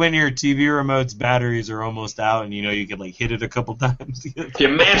 It's like when your TV remote's batteries are almost out and you can like hit it a couple times. You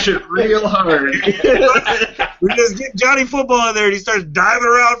mash it real hard. We just get Johnny Football in there and he starts diving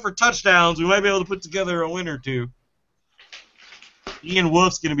around for touchdowns. We might be able to put together a win or two. Ian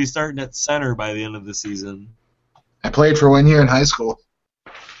Wolf's going to be starting at center by the end of the season. I played for 1 year in high school.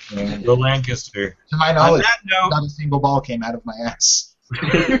 And Go Lancaster. to my knowledge, note, not a single ball came out of my ass.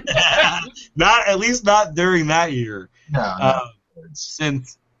 at least not during that year. No.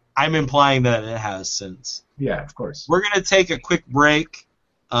 Since I'm implying that it has since. Yeah, of course. We're going to take a quick break.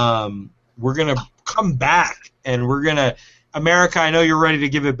 We're going to come back, and we're going to... America, I know you're ready to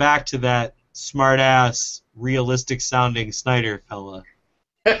give it back to that smart-ass, realistic-sounding Snyder fella.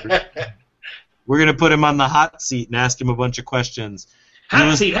 We're going to put him on the hot seat and ask him a bunch of questions.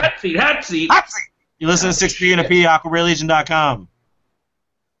 Hot seat, hot seat, hot seat. Hot seat! You listen to 6P and a P, AquaRayLegion.com.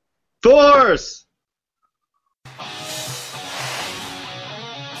 Force!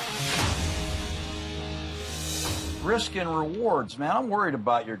 Risk and rewards, man. I'm worried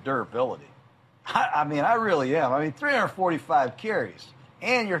about your durability. I mean, I really am. I mean, 345 carries,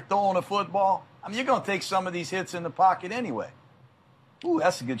 and you're throwing a football. I mean, you're going to take some of these hits in the pocket anyway. Ooh,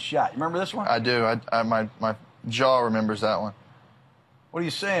 that's a good shot. You remember this one? I do. My jaw remembers that one. What are you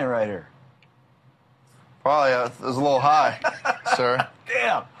saying right here? Probably it was a little high, sir.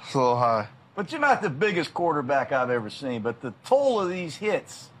 Damn. It's a little high. But you're not the biggest quarterback I've ever seen. But the toll of these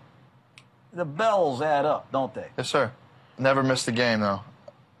hits, the bells add up, don't they? Yes, sir. Never missed a game, though.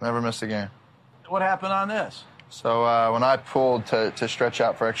 Never missed a game. What happened on this? So when I pulled to stretch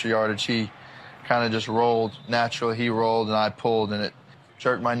out for extra yardage, he kind of just rolled. Naturally, he rolled, and I pulled, and it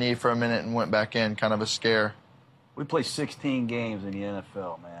jerked my knee for a minute and went back in, kind of a scare. We play 16 games in the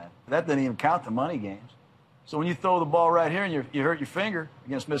NFL, man. That doesn't even count the money games. So when you throw the ball right here and you hurt your finger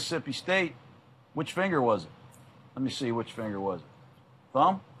against Mississippi State, which finger was it? Let me see, which finger was it?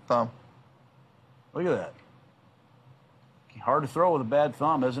 Thumb? Thumb. Look at that. Hard to throw with a bad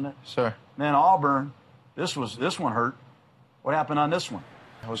thumb, isn't it? Sir. Man, Auburn, this one hurt. What happened on this one?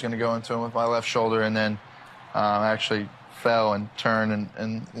 I was going to go into him with my left shoulder, and then I actually fell and turned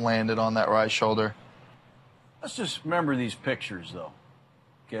and landed on that right shoulder. Let's just remember these pictures, though,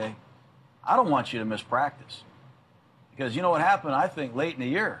 okay? I don't want you to miss practice because you know what happened, I think, late in the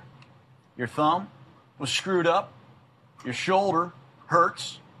year? Your thumb was screwed up. Your shoulder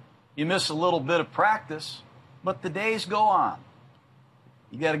hurts. You miss a little bit of practice, but the days go on.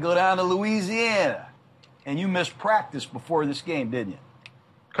 You got to go down to Louisiana, and you missed practice before this game, didn't you?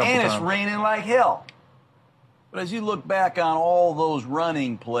 And it's raining like hell. But as you look back on all those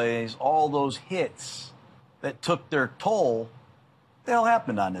running plays, all those hits that took their toll, what the hell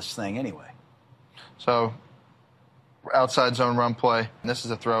happened on this thing anyway? So, outside zone run play, and this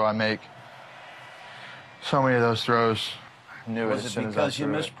is a throw I make. So many of those throws, I knew it as soon as I threw it. Was it because you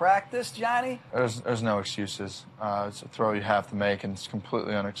missed practice, Johnny? There's no excuses. It's a throw you have to make, and it's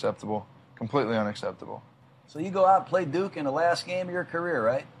completely unacceptable. Completely unacceptable. So you go out and play Duke in the last game of your career,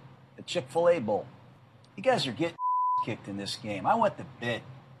 right? The Chick-fil-A Bowl. You guys are getting kicked in this game. I went to bed.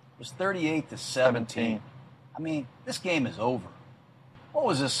 It was 38-17. I mean, this game is over. What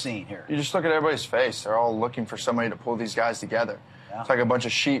was this scene here? You just look at everybody's face. They're all looking for somebody to pull these guys together. Yeah. It's like a bunch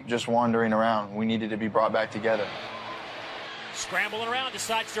of sheep just wandering around. We needed to be brought back together. Scrambling around,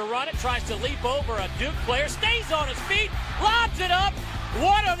 decides to run it, tries to leap over a Duke player, stays on his feet, lobs it up.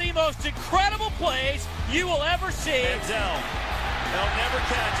 One of the most incredible plays you will ever see. Manziel, they'll never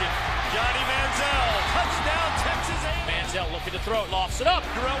catch it. Johnny Manziel, touchdown Texas A&M. Manziel looking to throw it, lofts it up.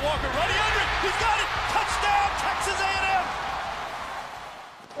 Darrell Walker running under it, he's got it, touchdown Texas A&M.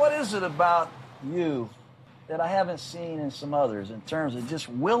 What is it about you that I haven't seen in some others in terms of just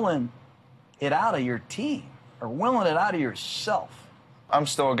willing it out of your team or willing it out of yourself? I'm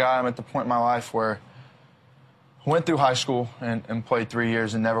still a guy. I'm at the point in my life where I went through high school and played 3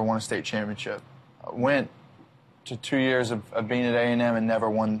 years and never won a state championship. I went to 2 years of being at A&M and never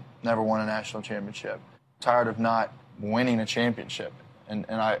won a national championship. Tired of not winning a championship. And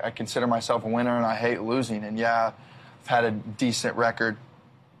I consider myself a winner, and I hate losing. And yeah, I've had a decent record,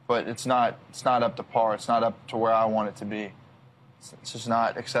 but it's not up to par. It's not up to where I want it to be. It's just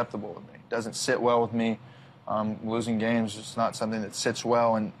not acceptable with me. It doesn't sit well with me. Losing games is not something that sits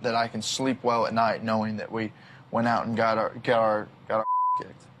well and that I can sleep well at night knowing that we went out and got our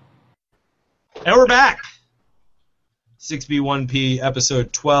kicked. And we're back. 6B1P,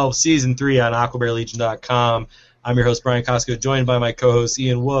 episode 12, season 3 on AquaBearLegion.com. I'm your host, Brian Costco, joined by my co-hosts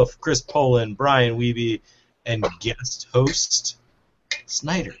Ian Wolf, Chris Poland, Brian Wiebe, and guest host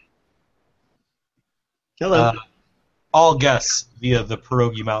Snyder. Hello. All guests via the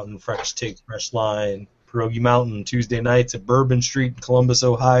Pierogi Mountain Fresh Take Fresh line. Pierogi Mountain, Tuesday nights at Bourbon Street in Columbus,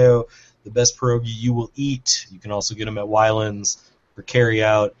 Ohio. The best pierogi you will eat. You can also get them at Weiland's for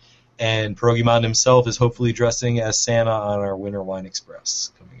carry-out. And Pierogi Mountain himself is hopefully dressing as Santa on our Winter Wine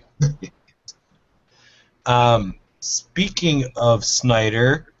Express coming up. Speaking of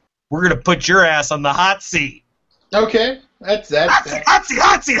Snyder, we're going to put your ass on the hot seat. Okay, that's Hot seat.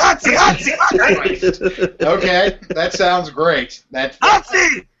 okay. That sounds great. Hot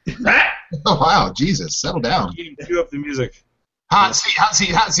seat. Oh, wow, Jesus, settle down. Cue up the music. Hot seat, hot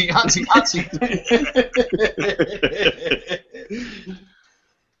seat, hot seat, hot seat, hot seat.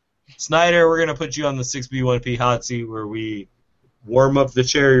 Snyder, we're going to put you on the 6B1P hot seat where we warm up the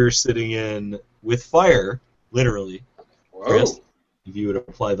chair you're sitting in with fire, literally. Whoa. Chris, if you would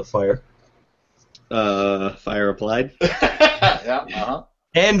apply the fire. Fire applied. Yeah, uh-huh.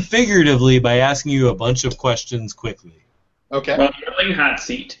 And figuratively by asking you a bunch of questions quickly. Okay. Well, you're hot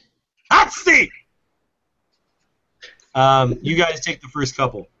seat. Hot seat! You guys take the first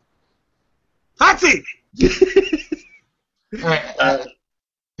couple. Hot seat! All right,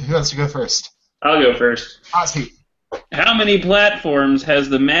 who wants to go first? I'll go first. Hot seat. How many platforms has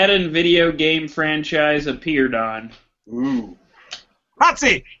the Madden video game franchise appeared on? Ooh. Hot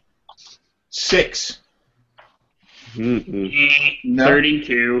seat! 6. No.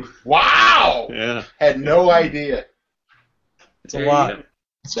 32. Wow! Yeah. Had no idea. It's a lot.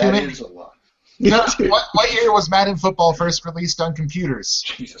 It's too That many. is a lot. No, what year was Madden Football first released on computers?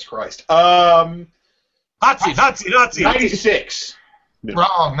 Jesus Christ. Hot seat! 96.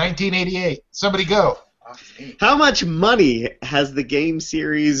 Wrong, 1988. Somebody go. How much money has the game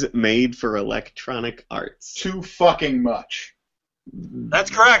series made for Electronic Arts? Too fucking much.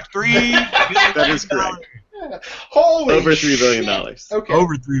 That's correct. That is correct. Holy Over $3 billion. Okay.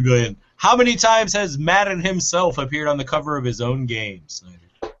 Over $3 billion. How many times has Madden himself appeared on the cover of his own game, Snyder?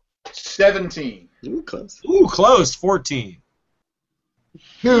 17. Ooh, close. Ooh, close. 14.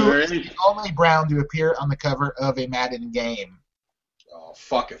 Who is the only Brown to appear on the cover of a Madden game? Oh,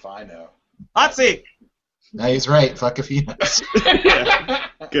 fuck if I know. Hot seat! No, he's right. Fuck if he knows. Yeah.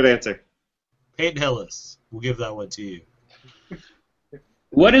 Good answer. Peyton Hillis. We'll give that one to you.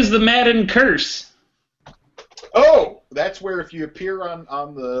 What is the Madden curse? Oh, that's where if you appear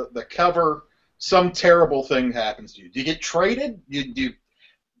on the cover, some terrible thing happens to you. Do you get traded?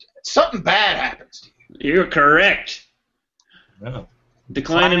 Something bad happens to you. You're correct. No.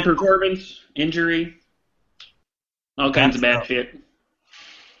 Decline in performance, injury, all kinds of bad shit.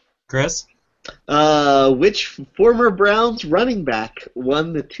 Chris? Which former Browns running back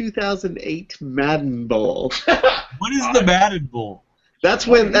won the 2008 Madden Bowl? What is the Madden Bowl? That's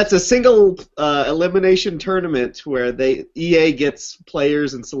a single elimination tournament where EA gets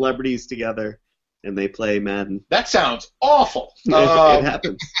players and celebrities together and they play Madden. That sounds awful. It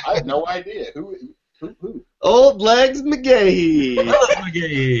happens. I have no idea. Who? Old Legs McGahee.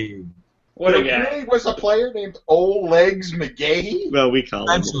 What a There guy. really was a player named Old Legs McGahee? Well, we call him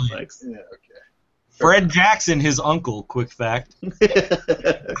Absolutely. Old Legs. Yeah, okay. Fred Jackson, his uncle, quick fact.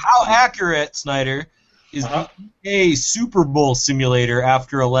 How accurate, Snyder, is the EA Super Bowl simulator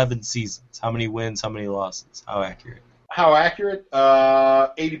after 11 seasons? How many wins, how many losses? How accurate? How accurate?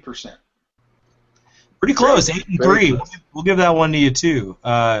 80%. Pretty close, 8-3. Very close. We'll give that one to you, too.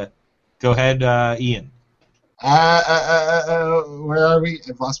 Go ahead, Ian. Where are we?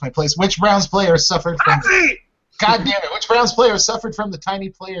 I've lost my place. Which Browns player suffered from... God damn it. Which Browns player suffered from the tiny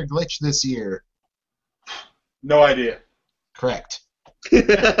player glitch this year? No idea. Correct. I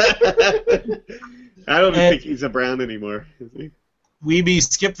don't think he's a Brown anymore, is he? Weeby,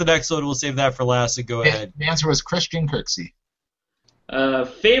 skip the next one. We'll save that for last, and go ahead. The answer was Christian Kirksey.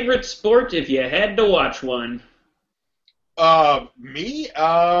 Favorite sport if you had to watch one? Me?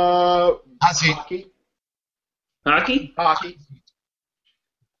 Hockey. Hockey? Hockey.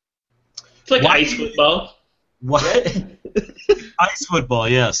 It's like Why- ice football. What? Ice football,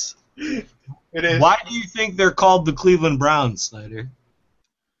 yes. It is. Why do you think they're called the Cleveland Browns, Snyder?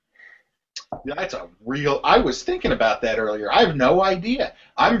 That's a real. I was thinking about that earlier. I have no idea.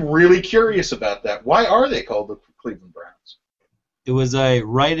 I'm really curious about that. Why are they called the Cleveland Browns? It was a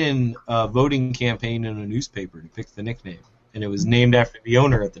write-in voting campaign in a newspaper to pick the nickname, and it was named after the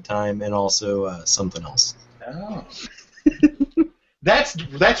owner at the time, and also something else. Oh,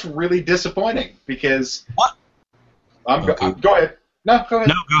 that's really disappointing because. What? Go ahead. No, go ahead.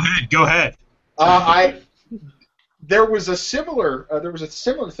 No, go ahead. There was a similar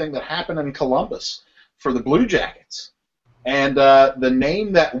thing that happened in Columbus for the Blue Jackets, and the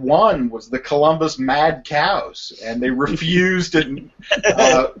name that won was the Columbus Mad Cows, and they refused to.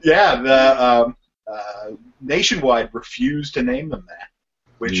 Nationwide refused to name them that,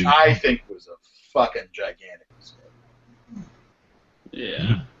 which I think was a fucking gigantic mistake.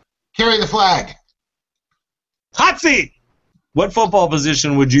 Yeah. Carry the flag. Hot seat! What football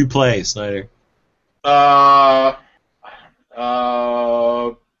position would you play, Snyder?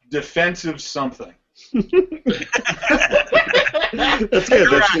 Defensive something. That's good.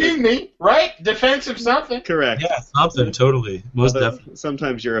 You're That's asking me, right? Defensive something. correct. Yeah, something, totally. Most Although definitely.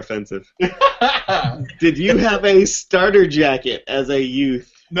 sometimes you're offensive. Did you have a starter jacket as a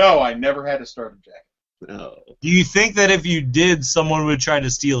youth? No, I never had a starter jacket. No. Do you think that if you did, someone would try to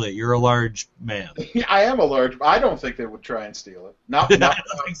steal it? You're a large man. I am a large. I don't think they would try and steal it. I don't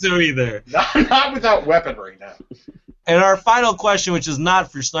think so either. Not without weaponry, no. And our final question, which is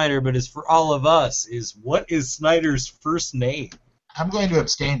not for Snyder, but is for all of us, is what is Snyder's first name? I'm going to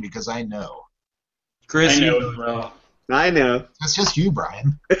abstain because I know. Chris, I know you as well. I know. That's just you,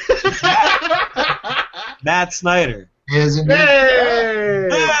 Brian. Matt Snyder. Is indeed. Hey!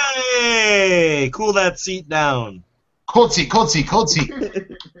 Hey! Cool that seat down. Cold seat.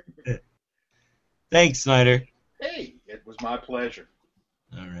 Thanks, Snyder. Hey, it was my pleasure.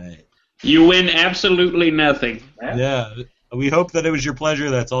 All right. You win absolutely nothing. Yeah. We hope that it was your pleasure.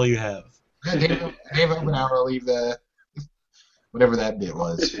 That's all you have. Yeah, Dave Obenauer will leave the whatever that bit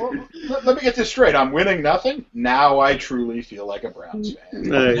was. Well, let me get this straight. I'm winning nothing. Now I truly feel like a Browns fan.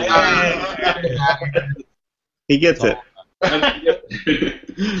 He gets it.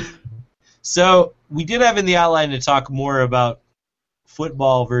 So we did have in the outline to talk more about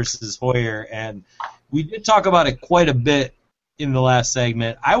football versus Hoyer, and we did talk about it quite a bit in the last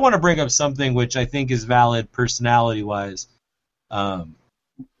segment. I want to bring up something which I think is valid personality-wise. And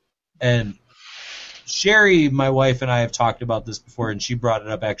Sherry, my wife, and I have talked about this before, and she brought it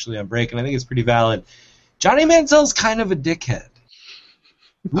up actually on break, and I think it's pretty valid. Johnny Manziel's kind of a dickhead.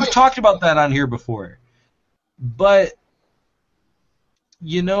 We've talked about that on here before. But,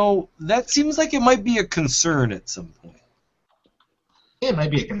 you know, that seems like it might be a concern at some point. It might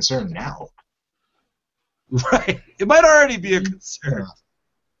be a concern now. Right. It might already be a concern.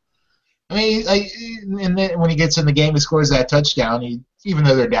 I mean, and then when he gets in the game, he scores that touchdown. Even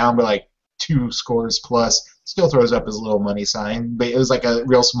though they're down by like 2 scores plus, still throws up his little money sign. But it was like a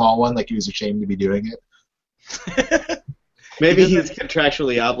real small one, like he was ashamed to be doing it. Maybe he's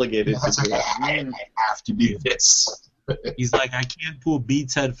contractually obligated to do it. I have to do this. He's like, I can't pull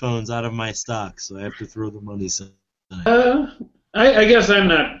Beats headphones out of my stock, so I have to throw the money sign. I guess I'm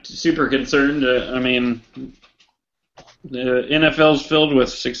not super concerned. I mean, the NFL's filled with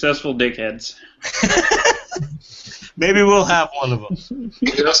successful dickheads. Maybe we'll have one of them.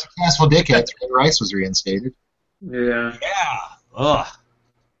 Successful dickheads. Ray Rice was reinstated. Yeah. Yeah. Ugh.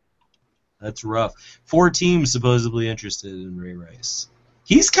 That's rough. 4 teams supposedly interested in Ray Rice.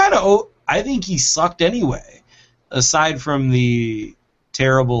 He's kind of... I think he sucked anyway, aside from the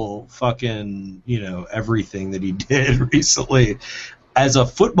terrible fucking, everything that he did recently. As a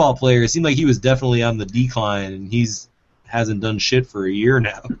football player, it seemed like he was definitely on the decline, and hasn't done shit for a year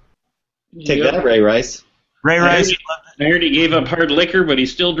now. Take that, Ray Rice. Ray Rice. I heard he gave up hard liquor, but he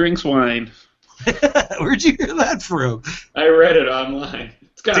still drinks wine. Where'd you hear that from? I read it online.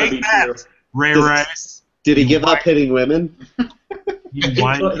 It's gotta be true. Ray Rice. Did he give up hitting women? He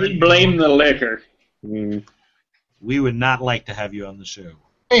blamed the liquor. We would not like to have you on the show.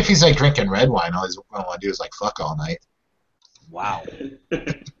 If he's like drinking red wine, all he's want to do is like fuck all night. Wow.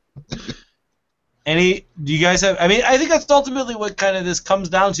 Do you guys have... I mean, I think that's ultimately what kind of this comes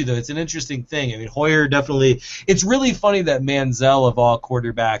down to, though. It's an interesting thing. I mean, Hoyer definitely... It's really funny that Manziel, of all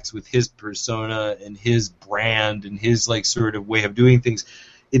quarterbacks, with his persona and his brand and his, like, sort of way of doing things,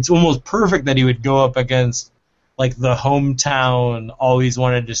 it's almost perfect that he would go up against, like, the hometown, always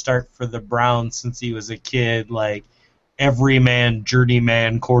wanted to start for the Browns since he was a kid, like, everyman,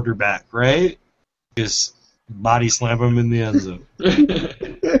 journeyman quarterback, right? Just body slam him in the end zone.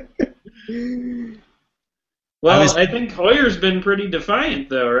 Well, I think Hoyer's been pretty defiant,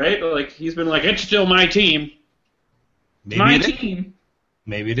 though, right? Like, he's been like, it's still my team. Maybe My it is. team.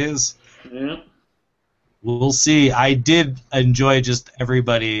 Maybe it is. Yeah. We'll see. I did enjoy just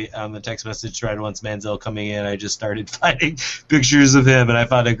everybody on the text message thread once Manziel coming in. I just started finding pictures of him, and I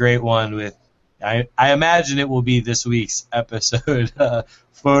found a great one with. I imagine it will be this week's episode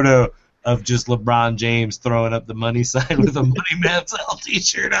photo of just LeBron James throwing up the money sign with a Money Manziel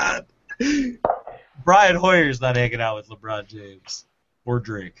t-shirt on. Brian Hoyer's not hanging out with LeBron James or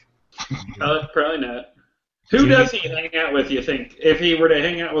Drake. Probably not. Who does he hang out with, you think, if he were to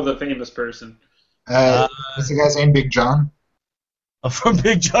hang out with a famous person? What's the guy's name? Big John? From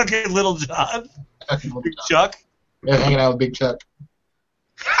Big Chuck and Little John? Big Chuck? Yeah, hanging out with Big Chuck.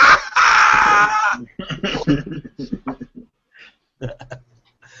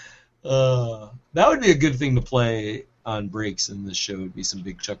 That would be a good thing to play on breaks in this show. Would be some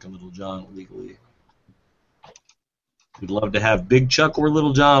Big Chuck and Little John legally. We'd love to have Big Chuck or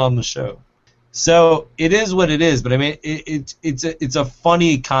Little John on the show. So it is what it is, but I mean it's a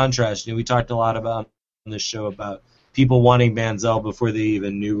funny contrast. You know, we talked a lot about on this show about people wanting Manziel before they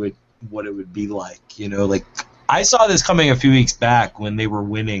even knew what it would be like. You know, like I saw this coming a few weeks back when they were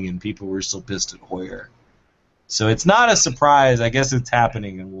winning and people were still pissed at Hoyer. So it's not a surprise. I guess it's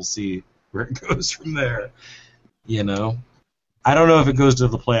happening, and we'll see where it goes from there. You know, I don't know if it goes to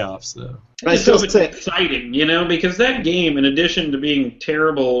the playoffs though. It's so exciting, you know, because that game, in addition to being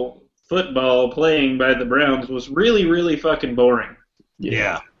terrible football playing by the Browns, was really, really fucking boring.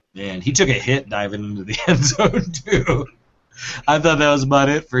 Yeah. Man, he took a hit diving into the end zone too. I thought that was about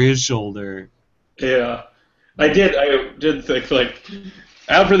it for his shoulder. Yeah, I did think like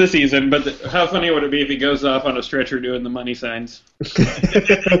out for the season, but how funny would it be if he goes off on a stretcher doing the money signs? Throw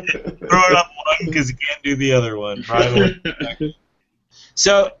it up one because he can't do the other one.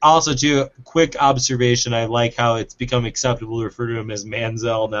 So, also, too, quick observation, I like how it's become acceptable to refer to him as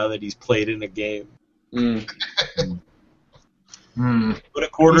Manziel now that he's played in a game. Put a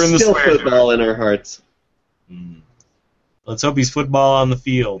quarter in the still square. Football in our hearts. Let's hope he's football on the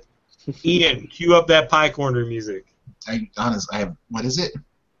field. Ian, cue up that pie corner music. What is it?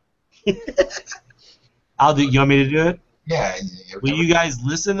 I'll do. You want me to do it? Yeah. Will you guys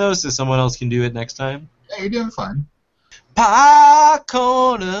listen, though, so someone else can do it next time? Yeah, you're doing fine. Pie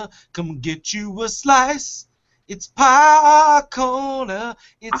corner, come get you a slice. It's pie corner,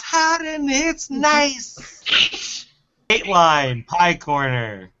 it's hot and it's nice. Dateline, pie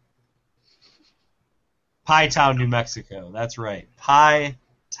corner. Pie Town, New Mexico. That's right. Pie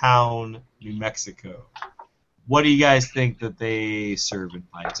Town, New Mexico. What do you guys think that they serve in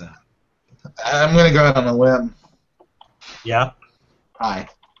Pie Town? I'm going to go out on a limb. Yeah? Pie.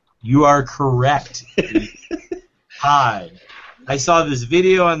 You are correct. Pie. I saw this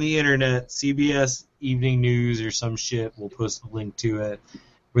video on the internet, CBS Evening News or some shit, we'll post a link to it,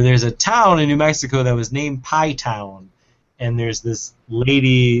 where there's a town in New Mexico that was named Pie Town, and there's this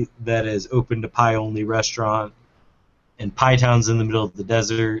lady that has opened a pie-only restaurant, and Pie Town's in the middle of the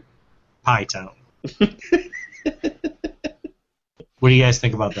desert. Pie Town. What do you guys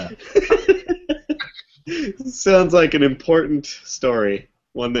think about that? Sounds like an important story,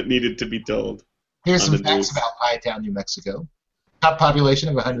 one that needed to be told. Here's some facts about Pie Town, New Mexico. Top population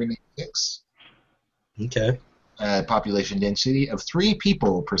of 186. Okay. Population density of 3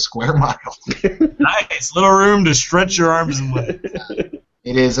 people per square mile. Nice. Little room to stretch your arms and legs.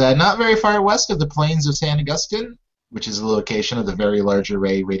 It is not very far west of the plains of San Agustin, which is the location of the Very Large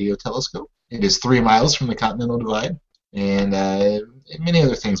Array Radio Telescope. It is 3 miles from the Continental Divide. And many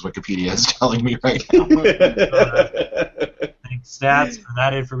other things Wikipedia is telling me right now. Thanks, Stats, for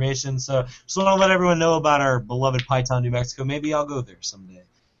that information. So just want to let everyone know about our beloved Pie Town, New Mexico. Maybe I'll go there someday.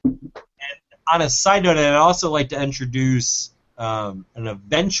 And on a side note, I'd also like to introduce an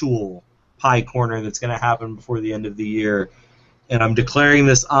eventual Pie Corner that's going to happen before the end of the year. And I'm declaring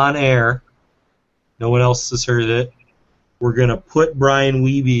this on air. No one else has heard it. We're going to put Brian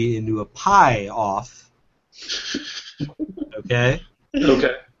Wiebe into a pie off. Okay?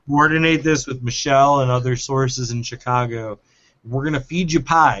 Okay. Coordinate this with Michelle and other sources in Chicago. We're going to feed you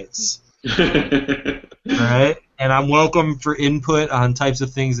pies. All right? And I'm welcome for input on types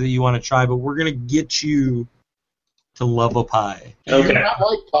of things that you want to try, but we're going to get you to love a pie. Do you not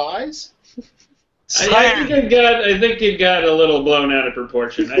like pies? I think it got a little blown out of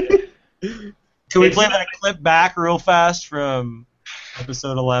proportion. Can we play that clip back real fast from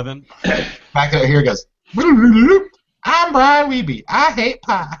episode 11? Back there, here it goes. I'm Brian Wiebe. I hate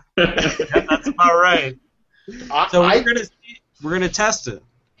pie. That's about right. So we're gonna test it,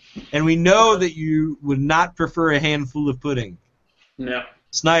 and we know that you would not prefer a handful of pudding. No.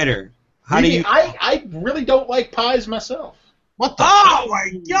 Snyder, how do you? I really don't like pies myself. What the? Oh my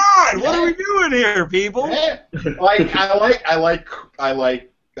God! What are we doing here, people? Yeah. I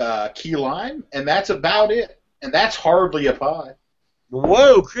like key lime, and that's about it. And that's hardly a pie.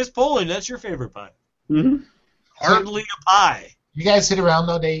 Whoa, Chris Poland, that's your favorite pie. Mm-hmm. Hardly a pie. You guys sit around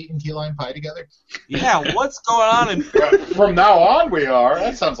all day eating key lime pie together? Yeah, what's going on? From now on, we are.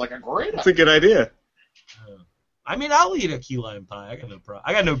 That sounds like a great That's a good idea. I mean, I'll eat a key lime pie.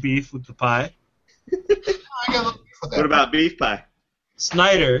 I got no beef with the pie. I got no beef with that. What about beef pie?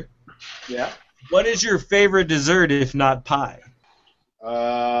 Snyder, Yeah. what is your favorite dessert if not pie?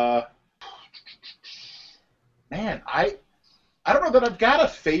 Man, I don't know that I've got a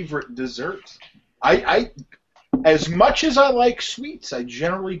favorite dessert. I as much as I like sweets, I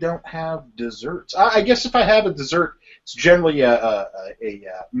generally don't have desserts. I guess if I have a dessert, it's generally a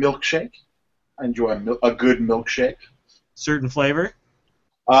milkshake. I enjoy a good milkshake. Certain flavor?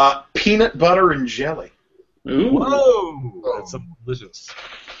 Peanut butter and jelly. Ooh. Whoa! That's so delicious.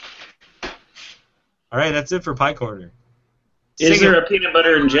 All right, that's it for Pie Corner. Is there a peanut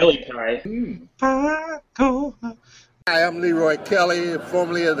butter and jelly pie? Pie Corner. Hi, I'm Leroy Kelly,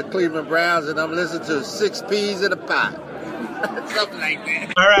 formerly of the Cleveland Browns, and I'm listening to 6 Peas in a Pie. Something like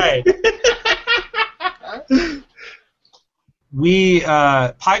that. All right.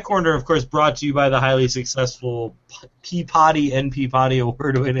 Pie Corner, of course, brought to you by the highly successful Peabody and Peabody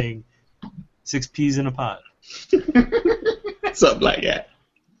award-winning 6 Peas in a Pod. Something like that.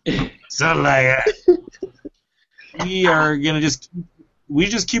 Something like that. We are going to just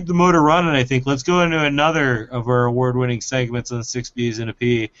keep the motor running, I think. Let's go into another of our award-winning segments on 6 Bs and a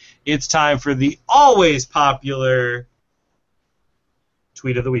P. It's time for the always popular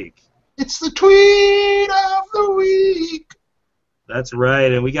Tweet of the Week. It's the Tweet of the Week. That's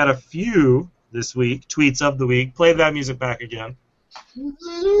right, and we got a few this week, Tweets of the Week. Play that music back again.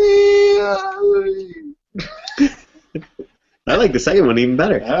 I like the second one even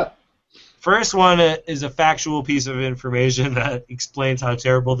better. Yeah. First one is a factual piece of information that explains how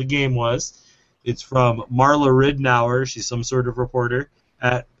terrible the game was. It's from Marla Ridnour. She's some sort of reporter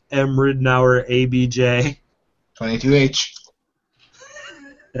at M Ridnour ABJ. 22H.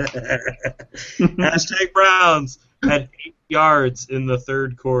 Hashtag Browns had 8 yards in the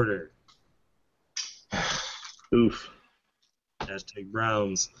third quarter. Oof. Hashtag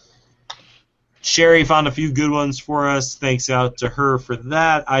Browns. Sherry found a few good ones for us. Thanks out to her for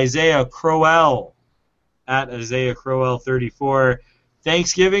that. Isaiah Crowell at Isaiah Crowell 34.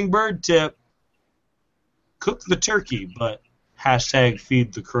 Thanksgiving bird tip. Cook the turkey, but hashtag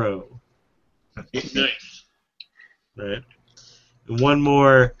feed the crow. Nice. Right. And one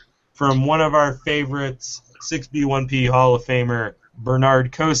more from one of our favorites, 6B1P Hall of Famer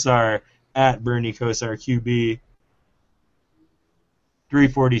Bernard Kosar at Bernie Kosar QB.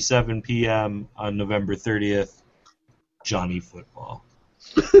 3:47 p.m. on November 30th. Johnny Football.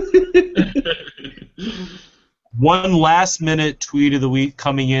 One last-minute tweet of the week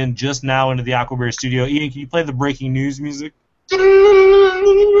coming in just now into the Aquabear studio. Ian, can you play the breaking news music?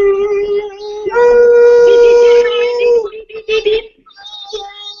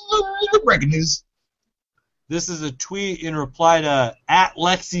 Breaking news. This is a tweet in reply to at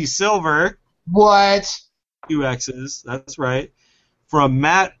Lexi Silver. What? 2 X's, that's right. From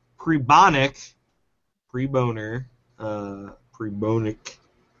Matt Prebonic, Preboner, Prebonic,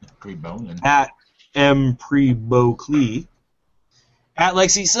 at M. Preboclee. At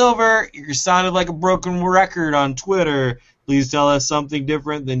Lexi Silver, you sounded like a broken record on Twitter. Please tell us something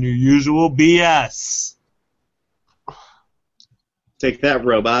different than your usual BS. Take that,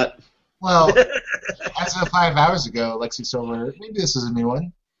 robot. Well, as of 5 hours ago, Lexi Silver, maybe this is a new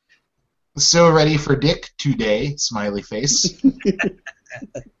one. So ready for dick today, smiley face.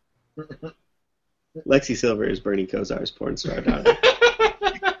 Lexi Silver is Bernie Kosar's porn star daughter.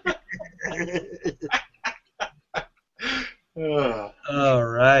 All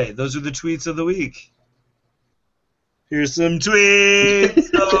right, those are the tweets of the week. Here's some tweets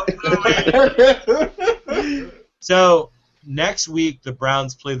of the week. So, next week, the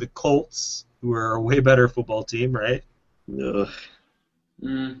Browns play the Colts, who are a way better football team, right? Ugh.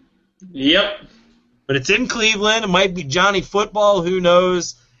 Yep. But it's in Cleveland. It might be Johnny Football. Who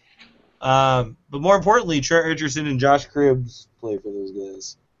knows? But more importantly, Trent Richardson and Josh Cribbs play for those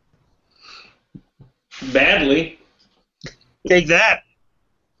guys. Badly. Take that,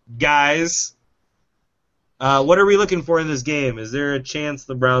 guys. What are we looking for in this game? Is there a chance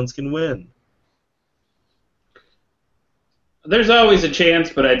the Browns can win? There's always a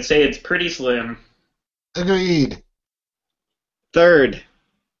chance, but I'd say it's pretty slim. Agreed. Third.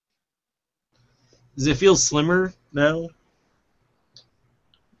 Does it feel slimmer now?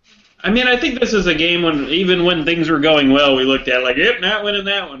 I mean, I think this is a game when, even when things were going well, we looked at like, yep, not winning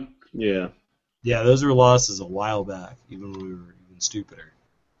that one. Yeah. Yeah, those were losses a while back, even when we were even stupider.